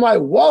 And I'm like,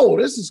 whoa,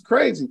 this is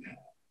crazy.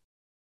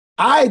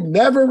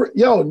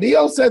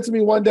 Neo said to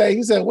me one day,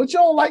 he said, what, you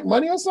don't like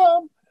money or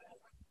something?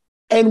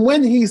 And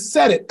when he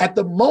said it, at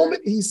the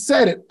moment he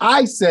said it,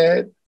 I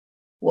said,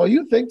 well,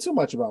 you think too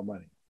much about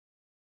money.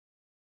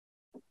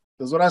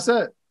 That's what I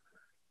said.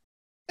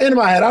 In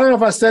my head, I don't know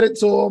if I said it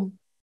to him,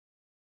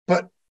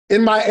 but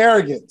in my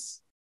arrogance,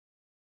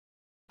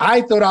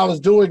 I thought I was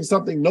doing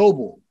something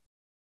noble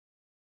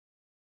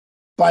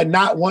by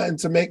not wanting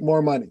to make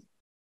more money,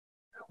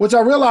 which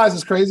I realize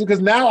is crazy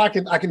because now I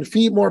can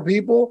feed more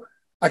people.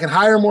 I can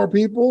hire more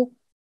people.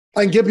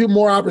 I can give people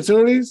more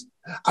opportunities.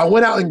 I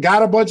went out and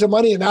got a bunch of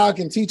money and now I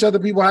can teach other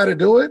people how to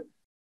do it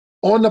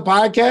on the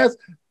podcast.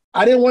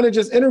 I didn't want to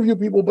just interview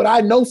people, but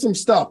I know some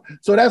stuff.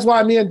 So that's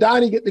why me and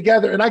Donnie get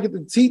together and I get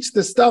to teach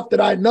the stuff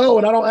that I know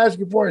and I don't ask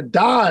you for a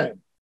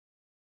dime.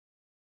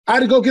 I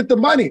had to go get the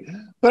money,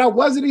 but I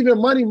wasn't even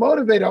money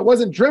motivated. I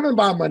wasn't driven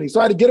by money. So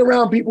I had to get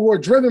around people who are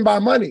driven by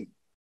money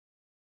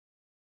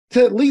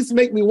to at least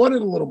make me want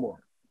it a little more.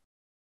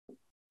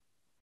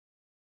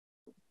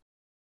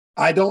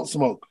 I don't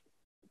smoke.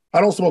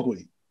 I don't smoke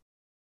weed,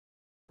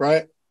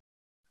 right?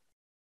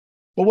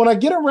 But when I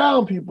get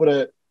around people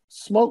that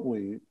smoke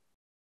weed,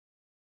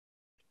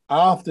 I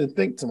often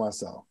think to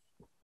myself,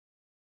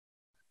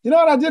 you know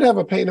what? I did have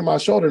a pain in my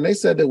shoulder and they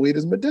said that weed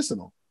is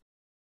medicinal.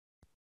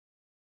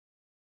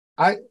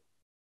 I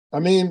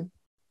mean,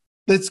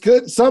 it's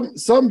good.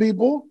 Some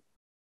people,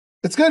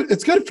 it's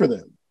good for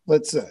them,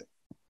 let's say.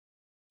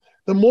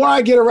 The more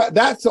I get around,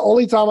 that's the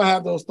only time I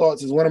have those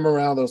thoughts is when I'm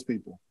around those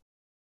people.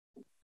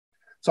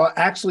 So I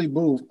actually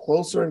move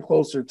closer and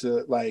closer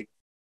to like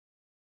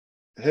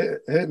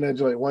hitting that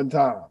joint one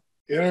time.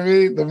 You know what I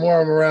mean? The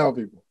more I'm around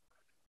people.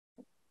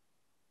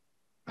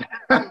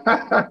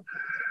 I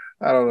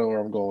don't know where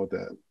I'm going with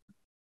that.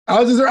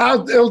 It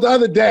was the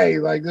other day,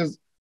 like this.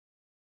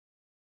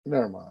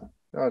 Never mind.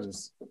 Y'all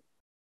just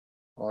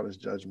all this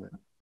judgment.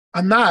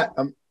 I'm not.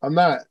 I'm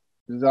not.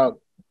 Just out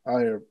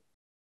here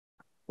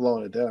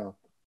blowing it down.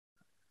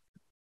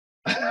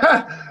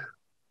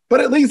 But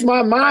at least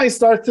my mind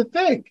starts to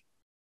think.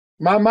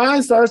 My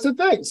mind starts to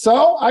think.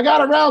 So I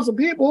got around some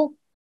people,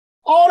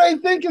 all they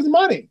think is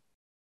money.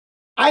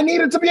 I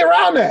needed to be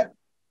around that.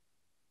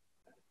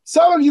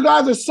 Some of you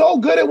guys are so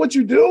good at what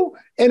you do,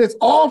 and it's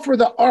all for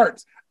the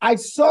arts. I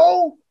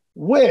so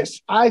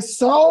wish, I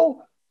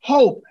so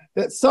hope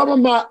that some of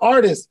my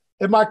artists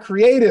and my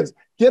creatives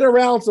get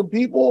around some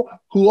people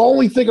who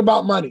only think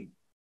about money.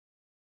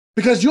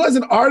 Because you as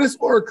an artist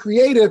or a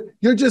creative,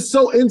 you're just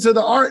so into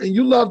the art and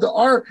you love the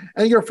art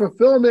and your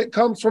fulfillment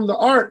comes from the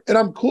art. And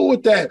I'm cool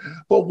with that.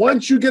 But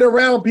once you get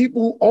around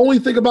people who only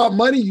think about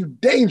money, you're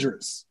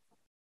dangerous.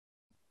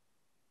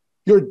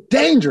 You're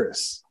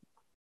dangerous.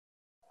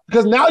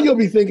 Because now you'll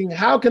be thinking,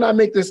 how can I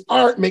make this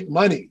art make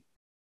money?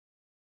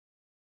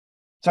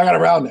 So I got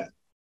around that.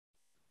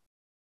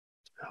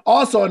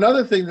 Also,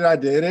 another thing that I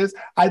did is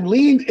I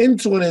leaned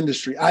into an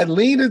industry. I had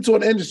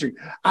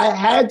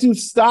to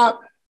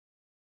stop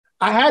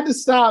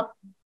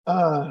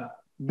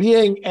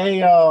being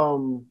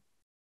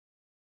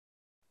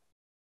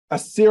a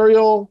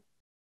serial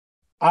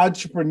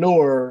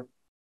entrepreneur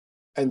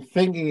and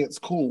thinking it's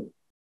cool.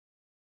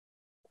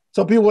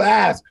 So people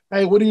ask,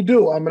 hey, what do you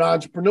do? I'm an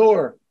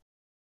entrepreneur.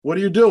 What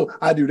do you do?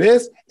 I do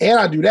this, and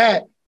I do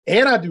that,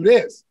 and I do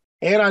this,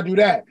 and I do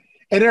that.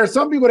 And there are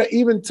some people that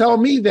even tell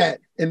me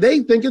that, and they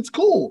think it's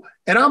cool.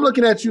 And I'm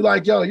looking at you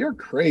like, yo, you're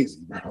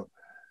crazy, bro.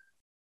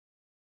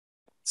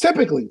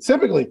 Typically,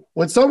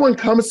 when someone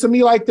comes to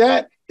me like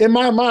that, in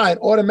my mind,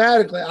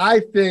 automatically,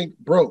 I think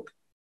broke.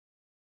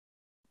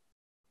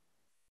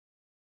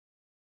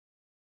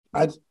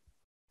 That's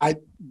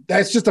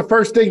just the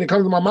first thing that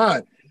comes to my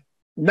mind.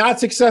 Not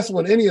successful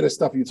in any of the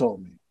stuff you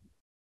told me.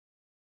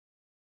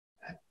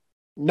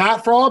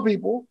 Not for all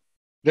people.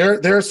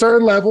 There are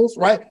certain levels,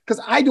 right?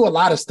 Because I do a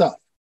lot of stuff.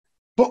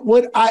 But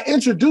when I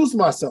introduce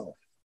myself,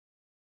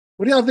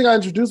 what do y'all think I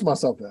introduce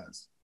myself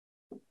as?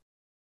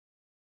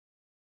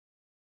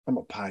 I'm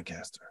a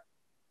podcaster.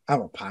 I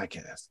have a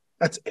podcast.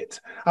 That's it.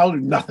 I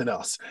don't do nothing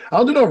else. I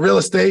don't do no real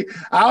estate.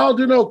 I don't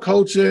do no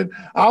coaching.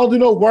 I don't do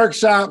no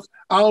workshops.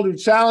 I don't do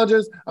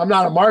challenges. I'm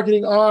not a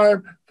marketing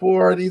arm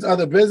for these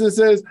other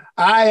businesses.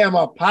 I am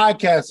a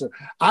podcaster.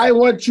 I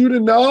want you to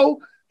know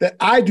that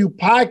I do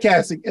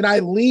podcasting and I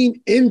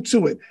lean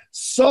into it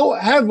so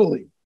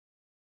heavily.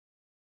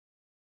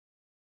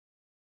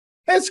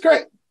 It's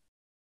great.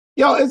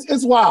 Yo,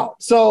 it's wild.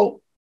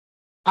 So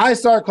I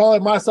started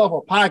calling myself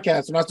a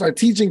podcaster and I started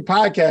teaching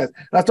podcasts.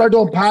 And I started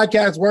doing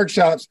podcast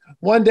workshops.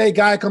 One day,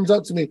 guy comes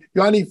up to me,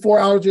 yo, I need 4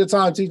 hours of your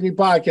time to teach me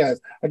podcasts.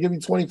 I give you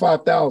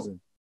 $25,000.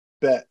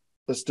 Bet.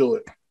 Let's do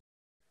it.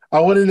 I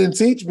went in and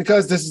teach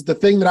because this is the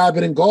thing that I've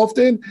been engulfed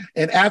in.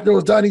 And after it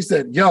was done, he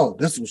said, yo,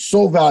 this was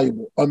so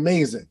valuable.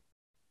 Amazing.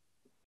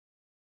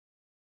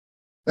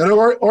 An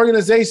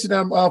organization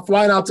I'm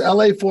flying out to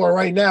LA for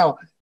right now,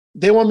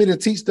 they want me to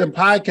teach them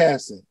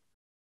podcasting.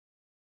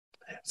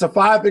 It's a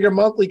 5-figure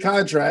monthly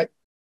contract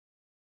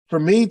for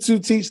me to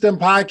teach them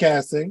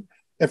podcasting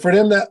and for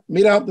them to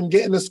help them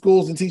get into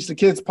schools and teach the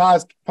kids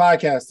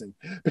podcasting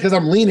because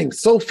I'm leaning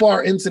so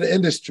far into the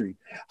industry.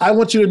 I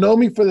want you to know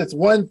me for this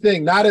one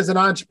thing, not as an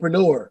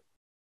entrepreneur.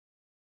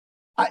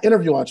 I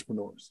interview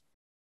entrepreneurs.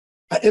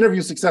 I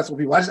interview successful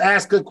people. I just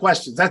ask good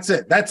questions. That's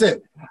it.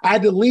 I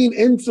had to lean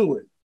into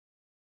it.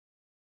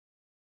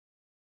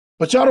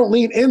 But y'all don't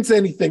lean into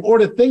anything, or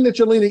the thing that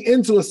you're leaning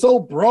into is so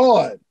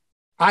broad.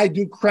 I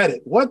do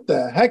credit. What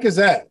the heck is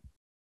that?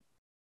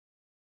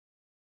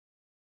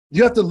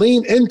 You have to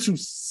lean into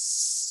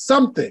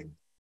something.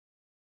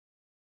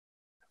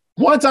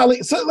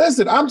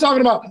 Listen, I'm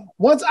talking about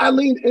once I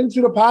leaned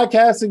into the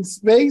podcasting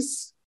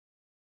space,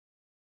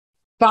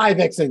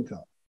 5x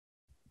income.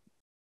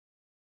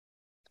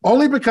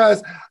 Only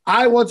because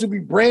I want to be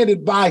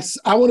branded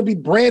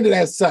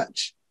as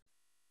such.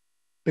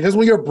 Because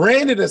when you're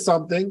branded as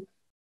something,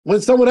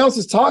 when someone else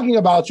is talking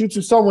about you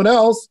to someone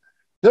else,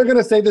 they're going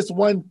to say this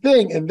one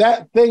thing, and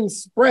that thing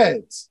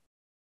spreads.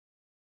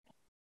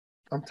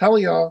 I'm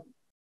telling y'all,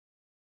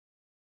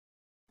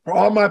 for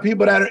all my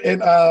people that are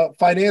in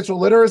financial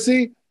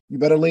literacy, you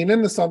better lean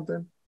into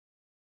something.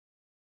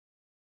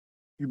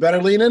 You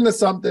better lean into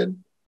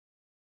something.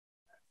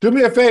 Do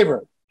me a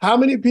favor. How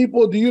many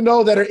people do you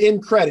know that are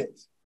in credit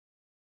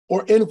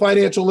or in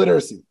financial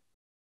literacy?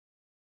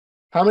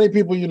 How many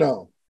people you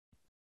know?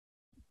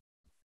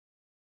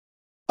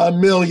 1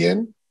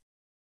 million.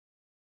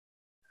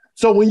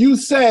 So when you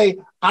say,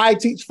 I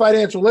teach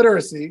financial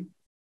literacy,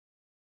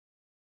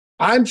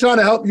 I'm trying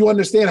to help you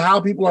understand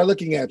how people are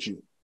looking at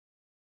you.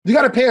 You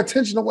got to pay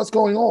attention to what's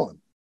going on.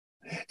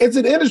 It's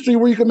an industry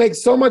where you can make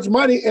so much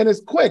money and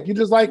it's quick. You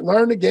just like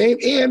learn the game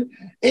and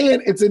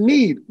it's a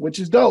need, which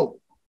is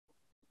dope.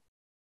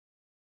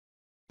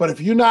 But if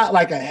you're not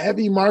like a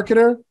heavy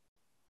marketer,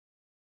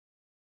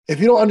 if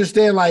you don't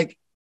understand like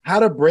how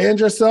to brand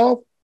yourself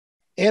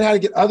and how to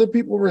get other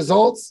people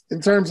results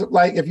in terms of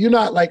like, if you're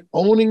not like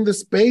owning the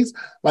space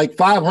like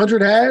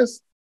 500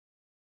 has,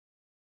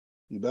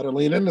 You better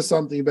lean into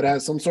something. You better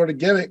have some sort of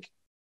gimmick.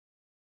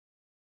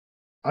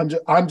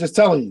 I'm just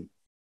telling you.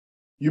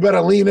 You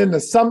better lean into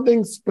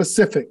something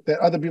specific that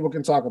other people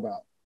can talk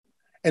about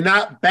and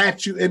not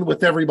bat you in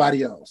with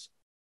everybody else.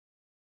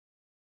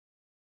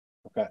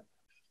 Okay.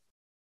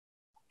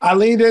 I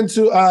leaned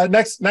into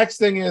next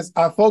thing is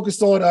I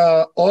focused on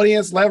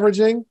audience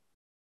leveraging,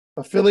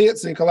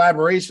 affiliates, and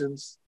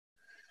collaborations.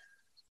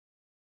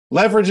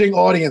 Leveraging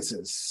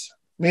audiences,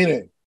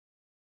 meaning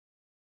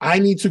I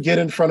need to get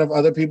in front of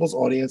other people's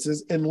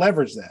audiences and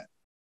leverage that.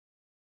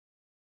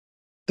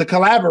 The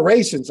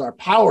collaborations are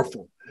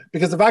powerful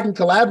because if I can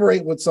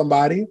collaborate with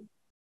somebody,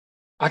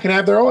 I can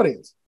have their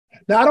audience.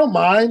 Now, I don't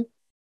mind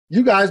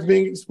you guys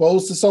being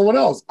exposed to someone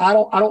else. I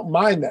don't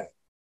mind that.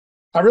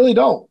 I really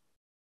don't.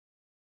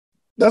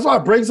 That's why I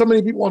bring so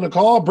many people on the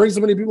call, bring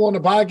so many people on the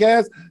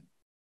podcast.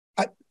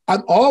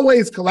 I'm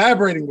always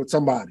collaborating with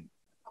somebody,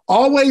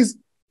 always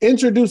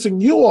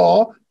introducing you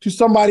all to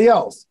somebody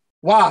else.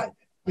 Why?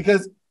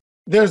 Because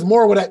there's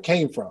more where that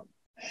came from.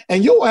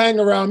 And you'll hang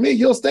around me.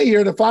 You'll stay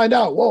here to find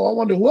out, whoa, I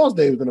wonder who else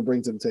Dave's going to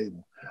bring to the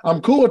table.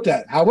 I'm cool with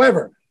that.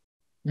 However,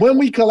 when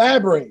we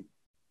collaborate,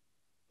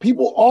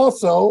 people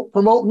also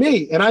promote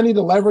me, and I need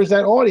to leverage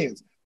that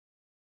audience.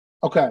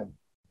 Okay.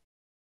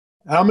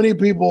 How many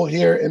people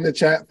here in the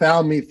chat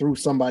found me through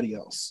somebody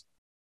else?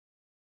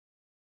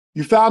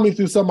 You found me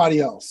through somebody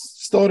else.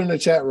 Just throw it in the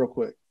chat real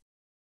quick.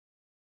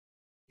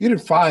 You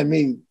didn't find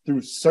me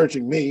through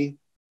searching me.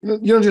 You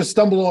don't just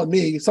stumble on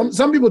me.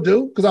 Some people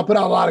do because I put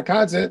out a lot of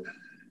content.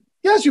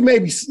 Yes, you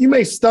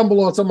may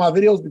stumble on some of my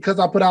videos because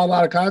I put out a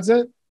lot of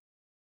content.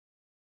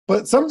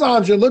 But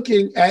sometimes you're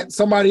looking at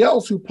somebody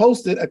else who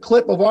posted a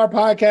clip of our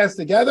podcast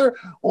together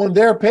on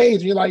their page,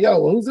 and you're like, yo,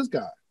 well, who's this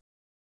guy?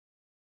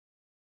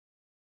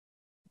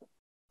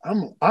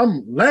 I'm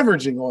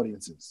leveraging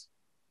audiences.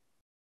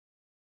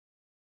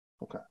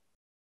 Okay.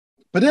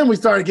 But then we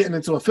started getting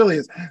into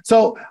affiliates.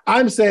 So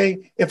I'm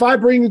saying, if I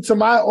bring you to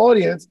my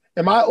audience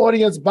and my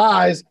audience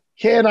buys,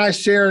 can I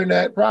share in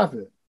that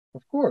profit?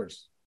 Of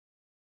course.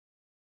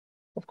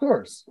 Of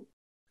course.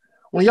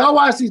 When y'all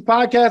watch these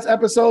podcast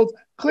episodes,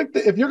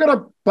 if you're going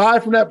to buy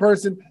from that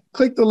person,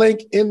 click the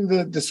link in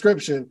the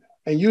description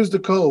and use the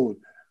code,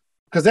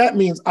 because that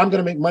means I'm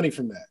going to make money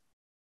from that.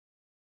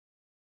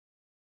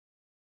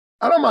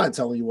 I don't mind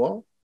telling you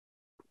all.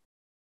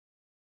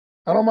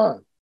 I don't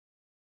mind.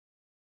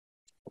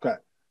 Okay.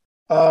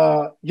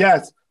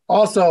 Yes.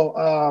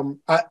 Also,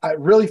 I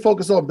really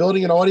focus on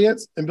building an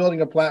audience and building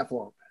a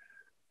platform.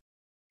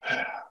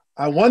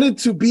 I wanted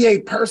to be a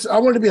person. I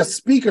wanted to be a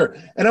speaker,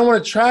 and I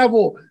want to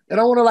travel, and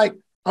I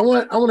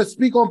want to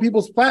speak on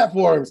people's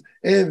platforms.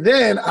 And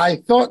then I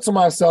thought to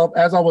myself,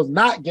 as I was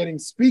not getting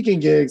speaking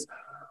gigs,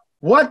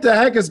 what the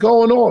heck is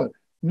going on?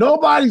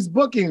 Nobody's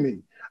booking me.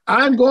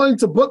 I'm going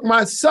to book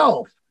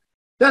myself.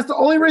 That's the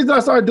only reason I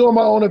started doing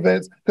my own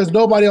events, because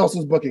nobody else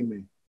was booking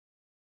me.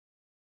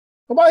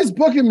 Nobody's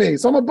booking me,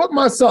 so I'm going to book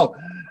myself.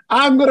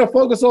 I'm going to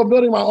focus on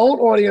building my own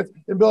audience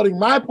and building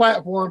my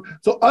platform,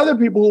 so other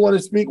people who want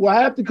to speak will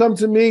have to come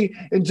to me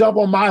and jump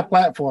on my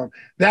platform.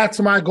 That's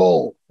my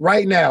goal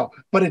right now.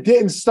 But it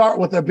didn't start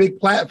with a big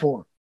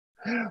platform.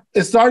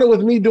 It started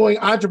with me doing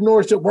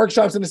entrepreneurship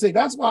workshops in the state.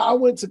 That's why I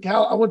went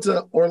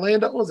to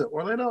Orlando. What was it?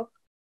 Orlando?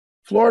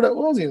 Florida?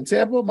 What was he in?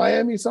 Tampa?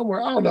 Miami?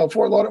 Somewhere? I don't know.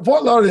 Fort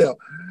Lauderdale.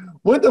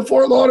 Went to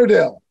Fort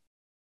Lauderdale.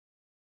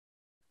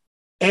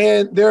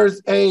 And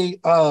there's a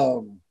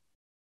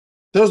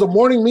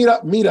morning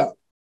meetup.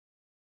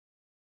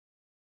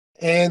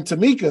 And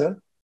Tamika,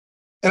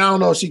 and I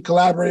don't know if she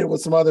collaborated with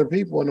some other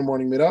people in the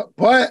morning meetup,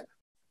 but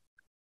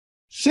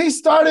she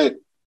started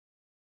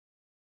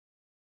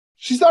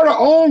her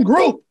own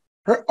group,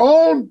 her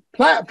own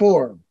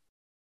platform.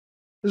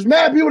 There's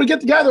mad people to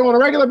get together on a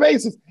regular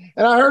basis.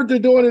 And I heard they're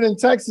doing it in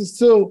Texas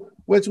too,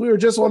 which we were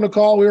just on the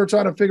call. We were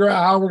trying to figure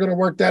out how we're going to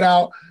work that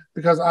out,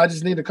 because I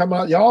just need to come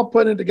out. Y'all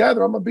putting it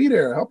together. I'm going to be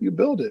there, help you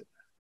build it.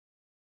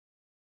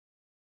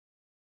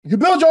 You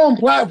build your own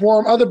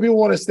platform, other people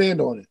want to stand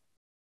on it.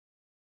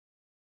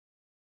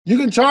 You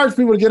can charge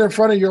people to get in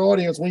front of your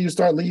audience when you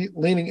start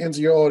leaning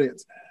into your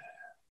audience.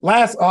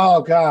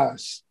 Oh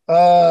gosh.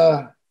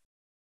 I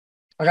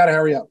got to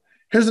hurry up.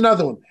 Here's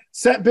another one.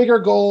 Set bigger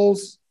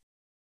goals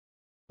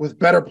with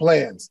better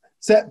plans.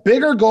 Set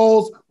bigger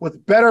goals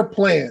with better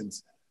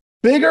plans.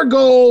 Bigger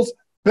goals,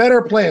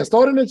 better plans.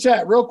 Throw it in the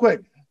chat real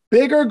quick.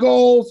 Bigger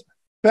goals,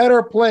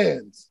 better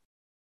plans.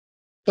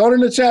 Throw it in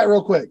the chat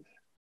real quick.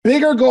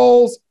 Bigger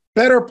goals,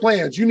 better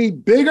plans. You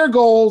need bigger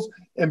goals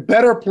and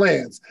better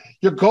plans.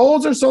 Your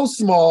goals are so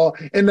small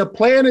and the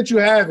plan that you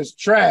have is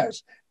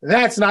trash.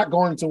 That's not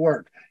going to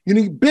work. You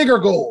need bigger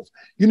goals.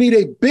 You need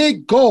a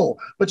big goal,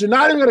 but you're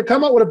not even going to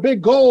come up with a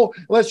big goal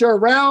unless you're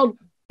around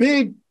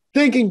big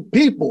thinking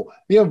people.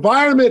 The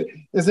environment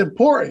is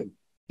important.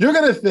 You're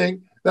going to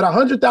think that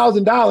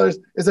 $100,000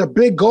 is a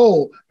big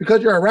goal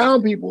because you're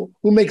around people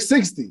who make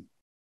 60.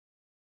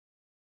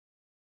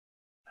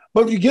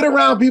 But if you get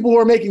around people who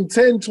are making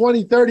 10,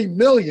 20, 30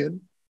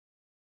 million,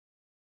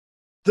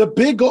 the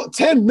big goal,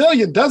 10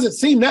 million doesn't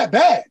seem that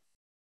bad.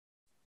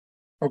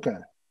 Okay,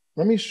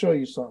 let me show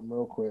you something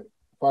real quick.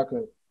 I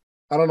could,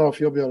 I don't know if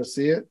you'll be able to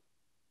see it,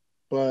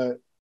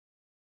 but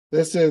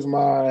this is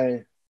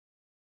my,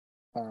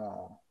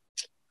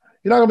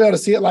 you're not gonna be able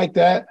to see it like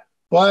that,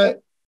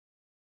 but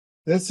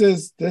this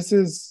is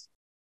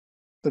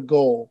the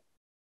goal,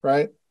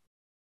 right?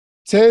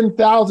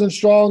 10,000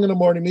 strong in the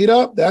morning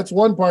meetup. That's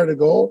one part of the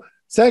goal.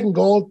 Second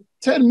goal,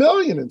 10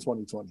 million in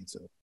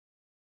 2022.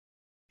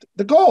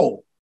 The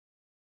goal.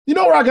 You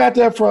know where I got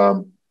that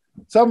from?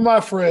 Some of my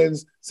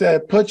friends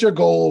said, put your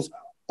goals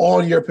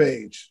on your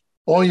page,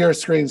 on your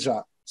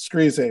screensaver.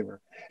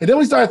 And then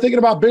we started thinking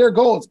about bigger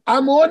goals.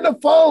 I'm on the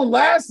phone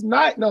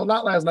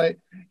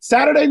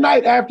Saturday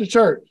night after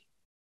church.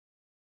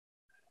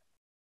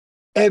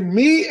 And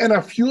me and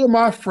a few of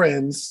my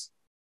friends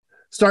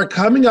start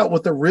coming up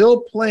with a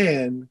real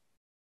plan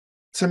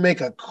to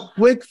make a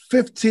quick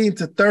 15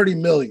 to 30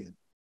 million.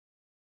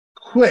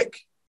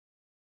 Quick.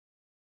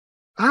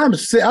 I'm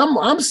sitting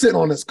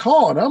on this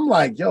call and I'm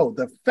like, yo,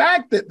 the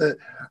fact that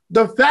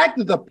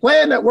the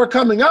plan that we're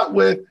coming up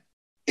with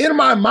in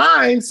my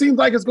mind seems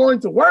like it's going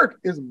to work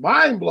is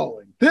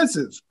mind-blowing. This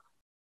is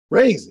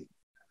crazy.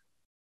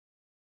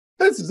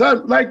 This is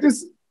like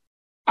this.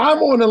 I'm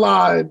on the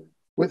line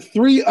with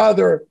 3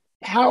 other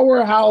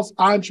powerhouse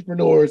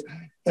entrepreneurs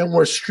and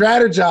we're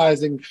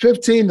strategizing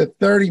 15 to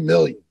 30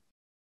 million.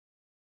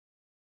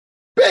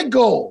 Big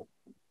goal.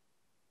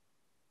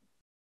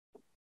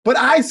 But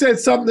I said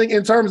something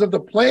in terms of the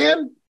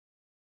plan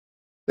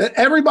that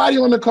everybody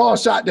on the call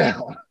shot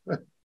down.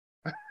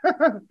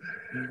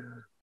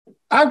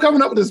 I'm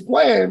coming up with this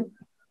plan,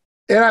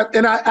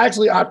 and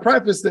I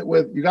prefaced it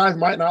with, you guys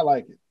might not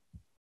like it.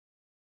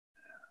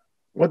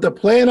 What the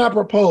plan I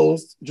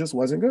proposed just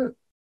wasn't good.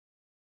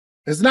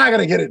 It's not going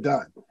to get it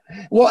done.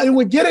 Well, it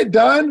would get it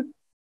done,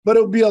 but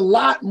it would be a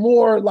lot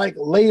more like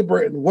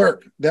labor and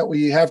work that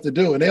we have to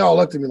do. And they all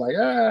looked at me like,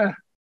 I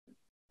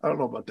don't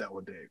know about that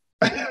one, Dave.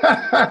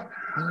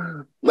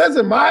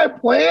 Listen, my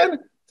plan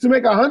to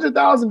make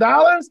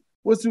 $100,000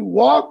 was to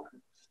walk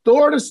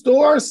store to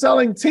store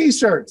selling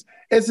T-shirts.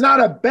 It's not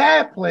a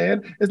bad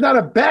plan. It's not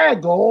a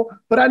bad goal,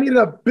 but I needed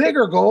a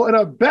bigger goal and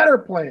a better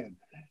plan.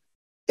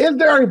 Is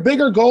there a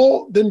bigger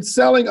goal than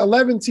selling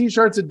 11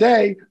 T-shirts a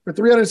day for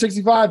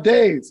 365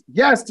 days?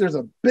 Yes, there's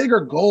a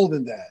bigger goal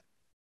than that.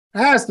 It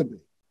has to be.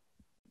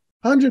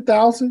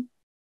 100,000?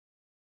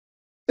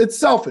 It's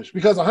selfish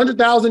because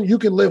 100,000, you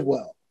can live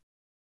well.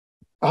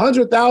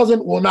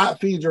 100,000 will not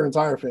feed your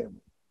entire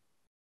family.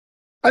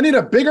 I need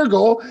a bigger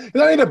goal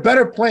and I need a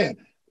better plan.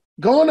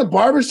 Going to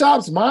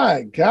barbershops,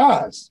 my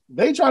gosh,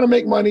 they try to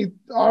make money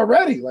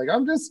already. Like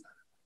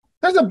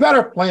there's a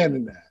better plan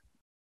than that.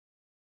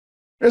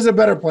 There's a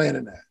better plan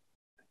than that.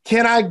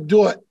 Can I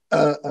do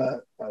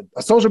a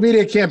social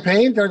media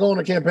campaign? Can I go on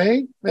a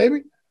campaign?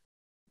 Maybe.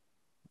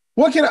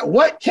 What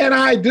can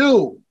I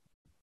do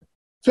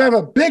to have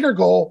a bigger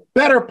goal,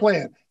 better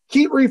plan?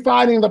 Keep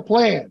refining the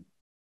plan.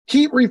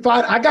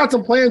 I got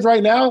some plans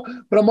right now,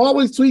 but I'm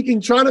always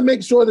tweaking, trying to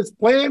make sure this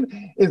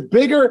plan is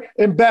bigger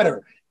and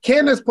better.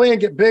 Can this plan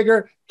get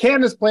bigger? Can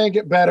this plan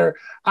get better?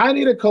 I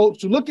need a coach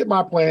to look at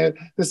my plan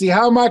to see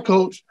how my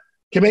coach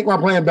can make my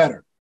plan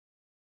better.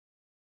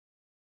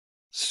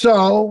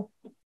 So,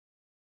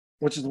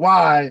 which is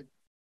why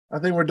I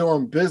think we're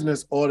doing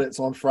business audits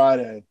on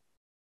Friday.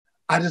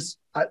 I'm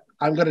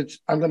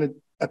gonna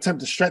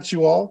attempt to stretch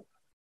you all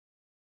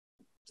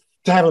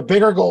to have a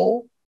bigger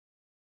goal,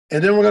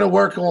 and then we're gonna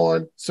work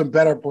on some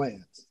better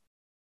plans.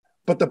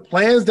 But the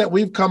plans that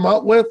we've come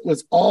up with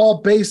was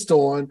all based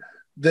on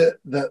the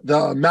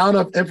amount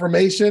of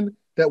information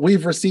that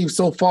we've received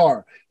so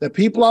far. The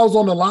people I was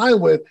on the line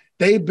with,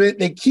 they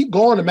keep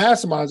going to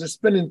masterminds. They're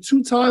spending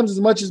 2 times as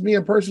much as me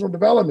in personal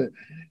development.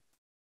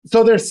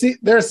 So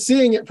they're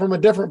seeing it from a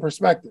different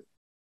perspective.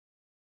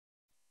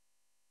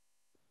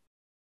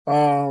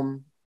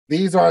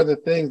 These are the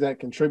things that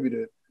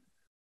contributed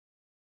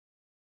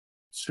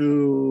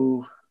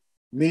to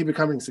me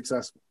becoming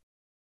successful.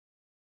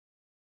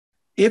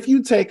 If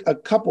you take a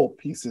couple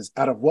pieces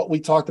out of what we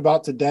talked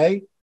about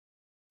today,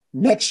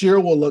 next year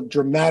will look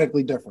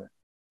dramatically different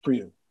for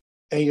you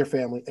and your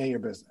family and your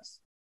business.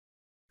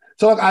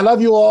 So look, I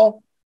love you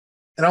all,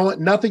 and I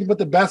want nothing but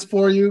the best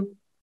for you.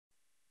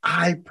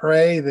 I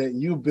pray that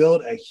you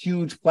build a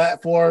huge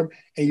platform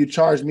and you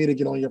charge me to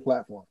get on your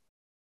platform.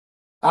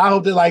 I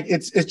hope that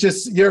it's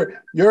just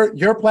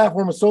your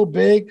platform is so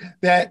big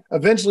that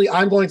eventually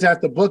I'm going to have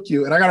to book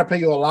you, and I got to pay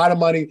you a lot of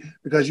money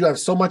because you have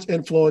so much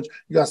influence,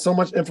 you got so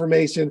much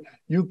information,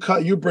 you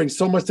bring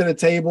so much to the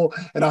table,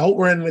 and I hope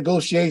we're in a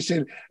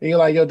negotiation and you're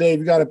like, yo, Dave,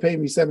 you got to pay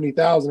me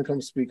 $70,000 to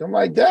come speak. I'm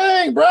like,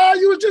 dang, bro,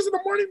 you was just in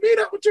the morning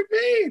meetup. What you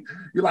mean?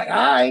 You're like,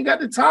 I ain't got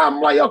the time.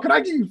 I'm like, yo, can I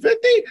give you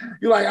 50?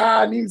 You're like,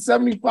 I need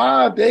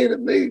 75, Dave,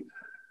 at least.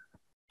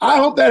 I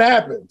hope that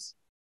happens.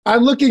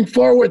 I'm looking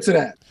forward to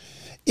that.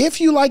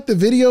 If you like the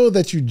video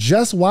that you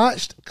just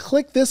watched,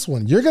 click this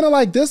one. You're going to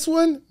like this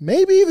one,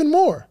 maybe even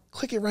more.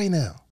 Click it right now.